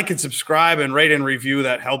 If you like and subscribe and rate and review,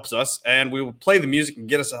 that helps us. And we will play the music and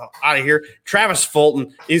get us out of here. Travis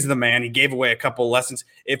Fulton is the man. He gave away a couple of lessons.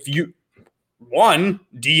 If you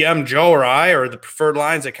DM Joe or I or the Preferred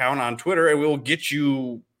Lines account on Twitter, and we will get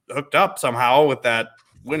you hooked up somehow with that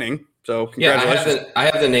winning. So congratulations. I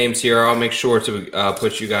have the names here. I'll make sure to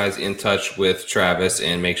put you guys in touch with Travis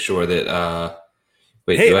and make sure that our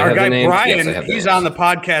guy Brian, he's on the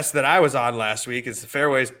podcast that I was on last week. It's the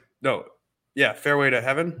Fairway to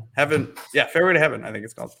Heaven. Fairway to Heaven, I think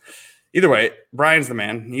it's called. Either way, Brian's the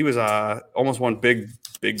man. He was almost won big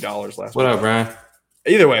dollars last week. What up, Brian?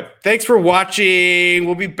 Either way, thanks for watching.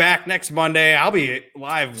 We'll be back next Monday. I'll be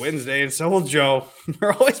live Wednesday, and so will Joe.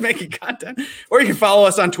 We're always making content. Or you can follow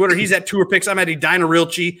us on Twitter. He's at Tour Picks. I'm at Edina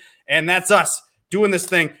Realchi, and that's us doing this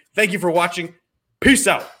thing. Thank you for watching. Peace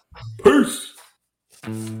out. Peace.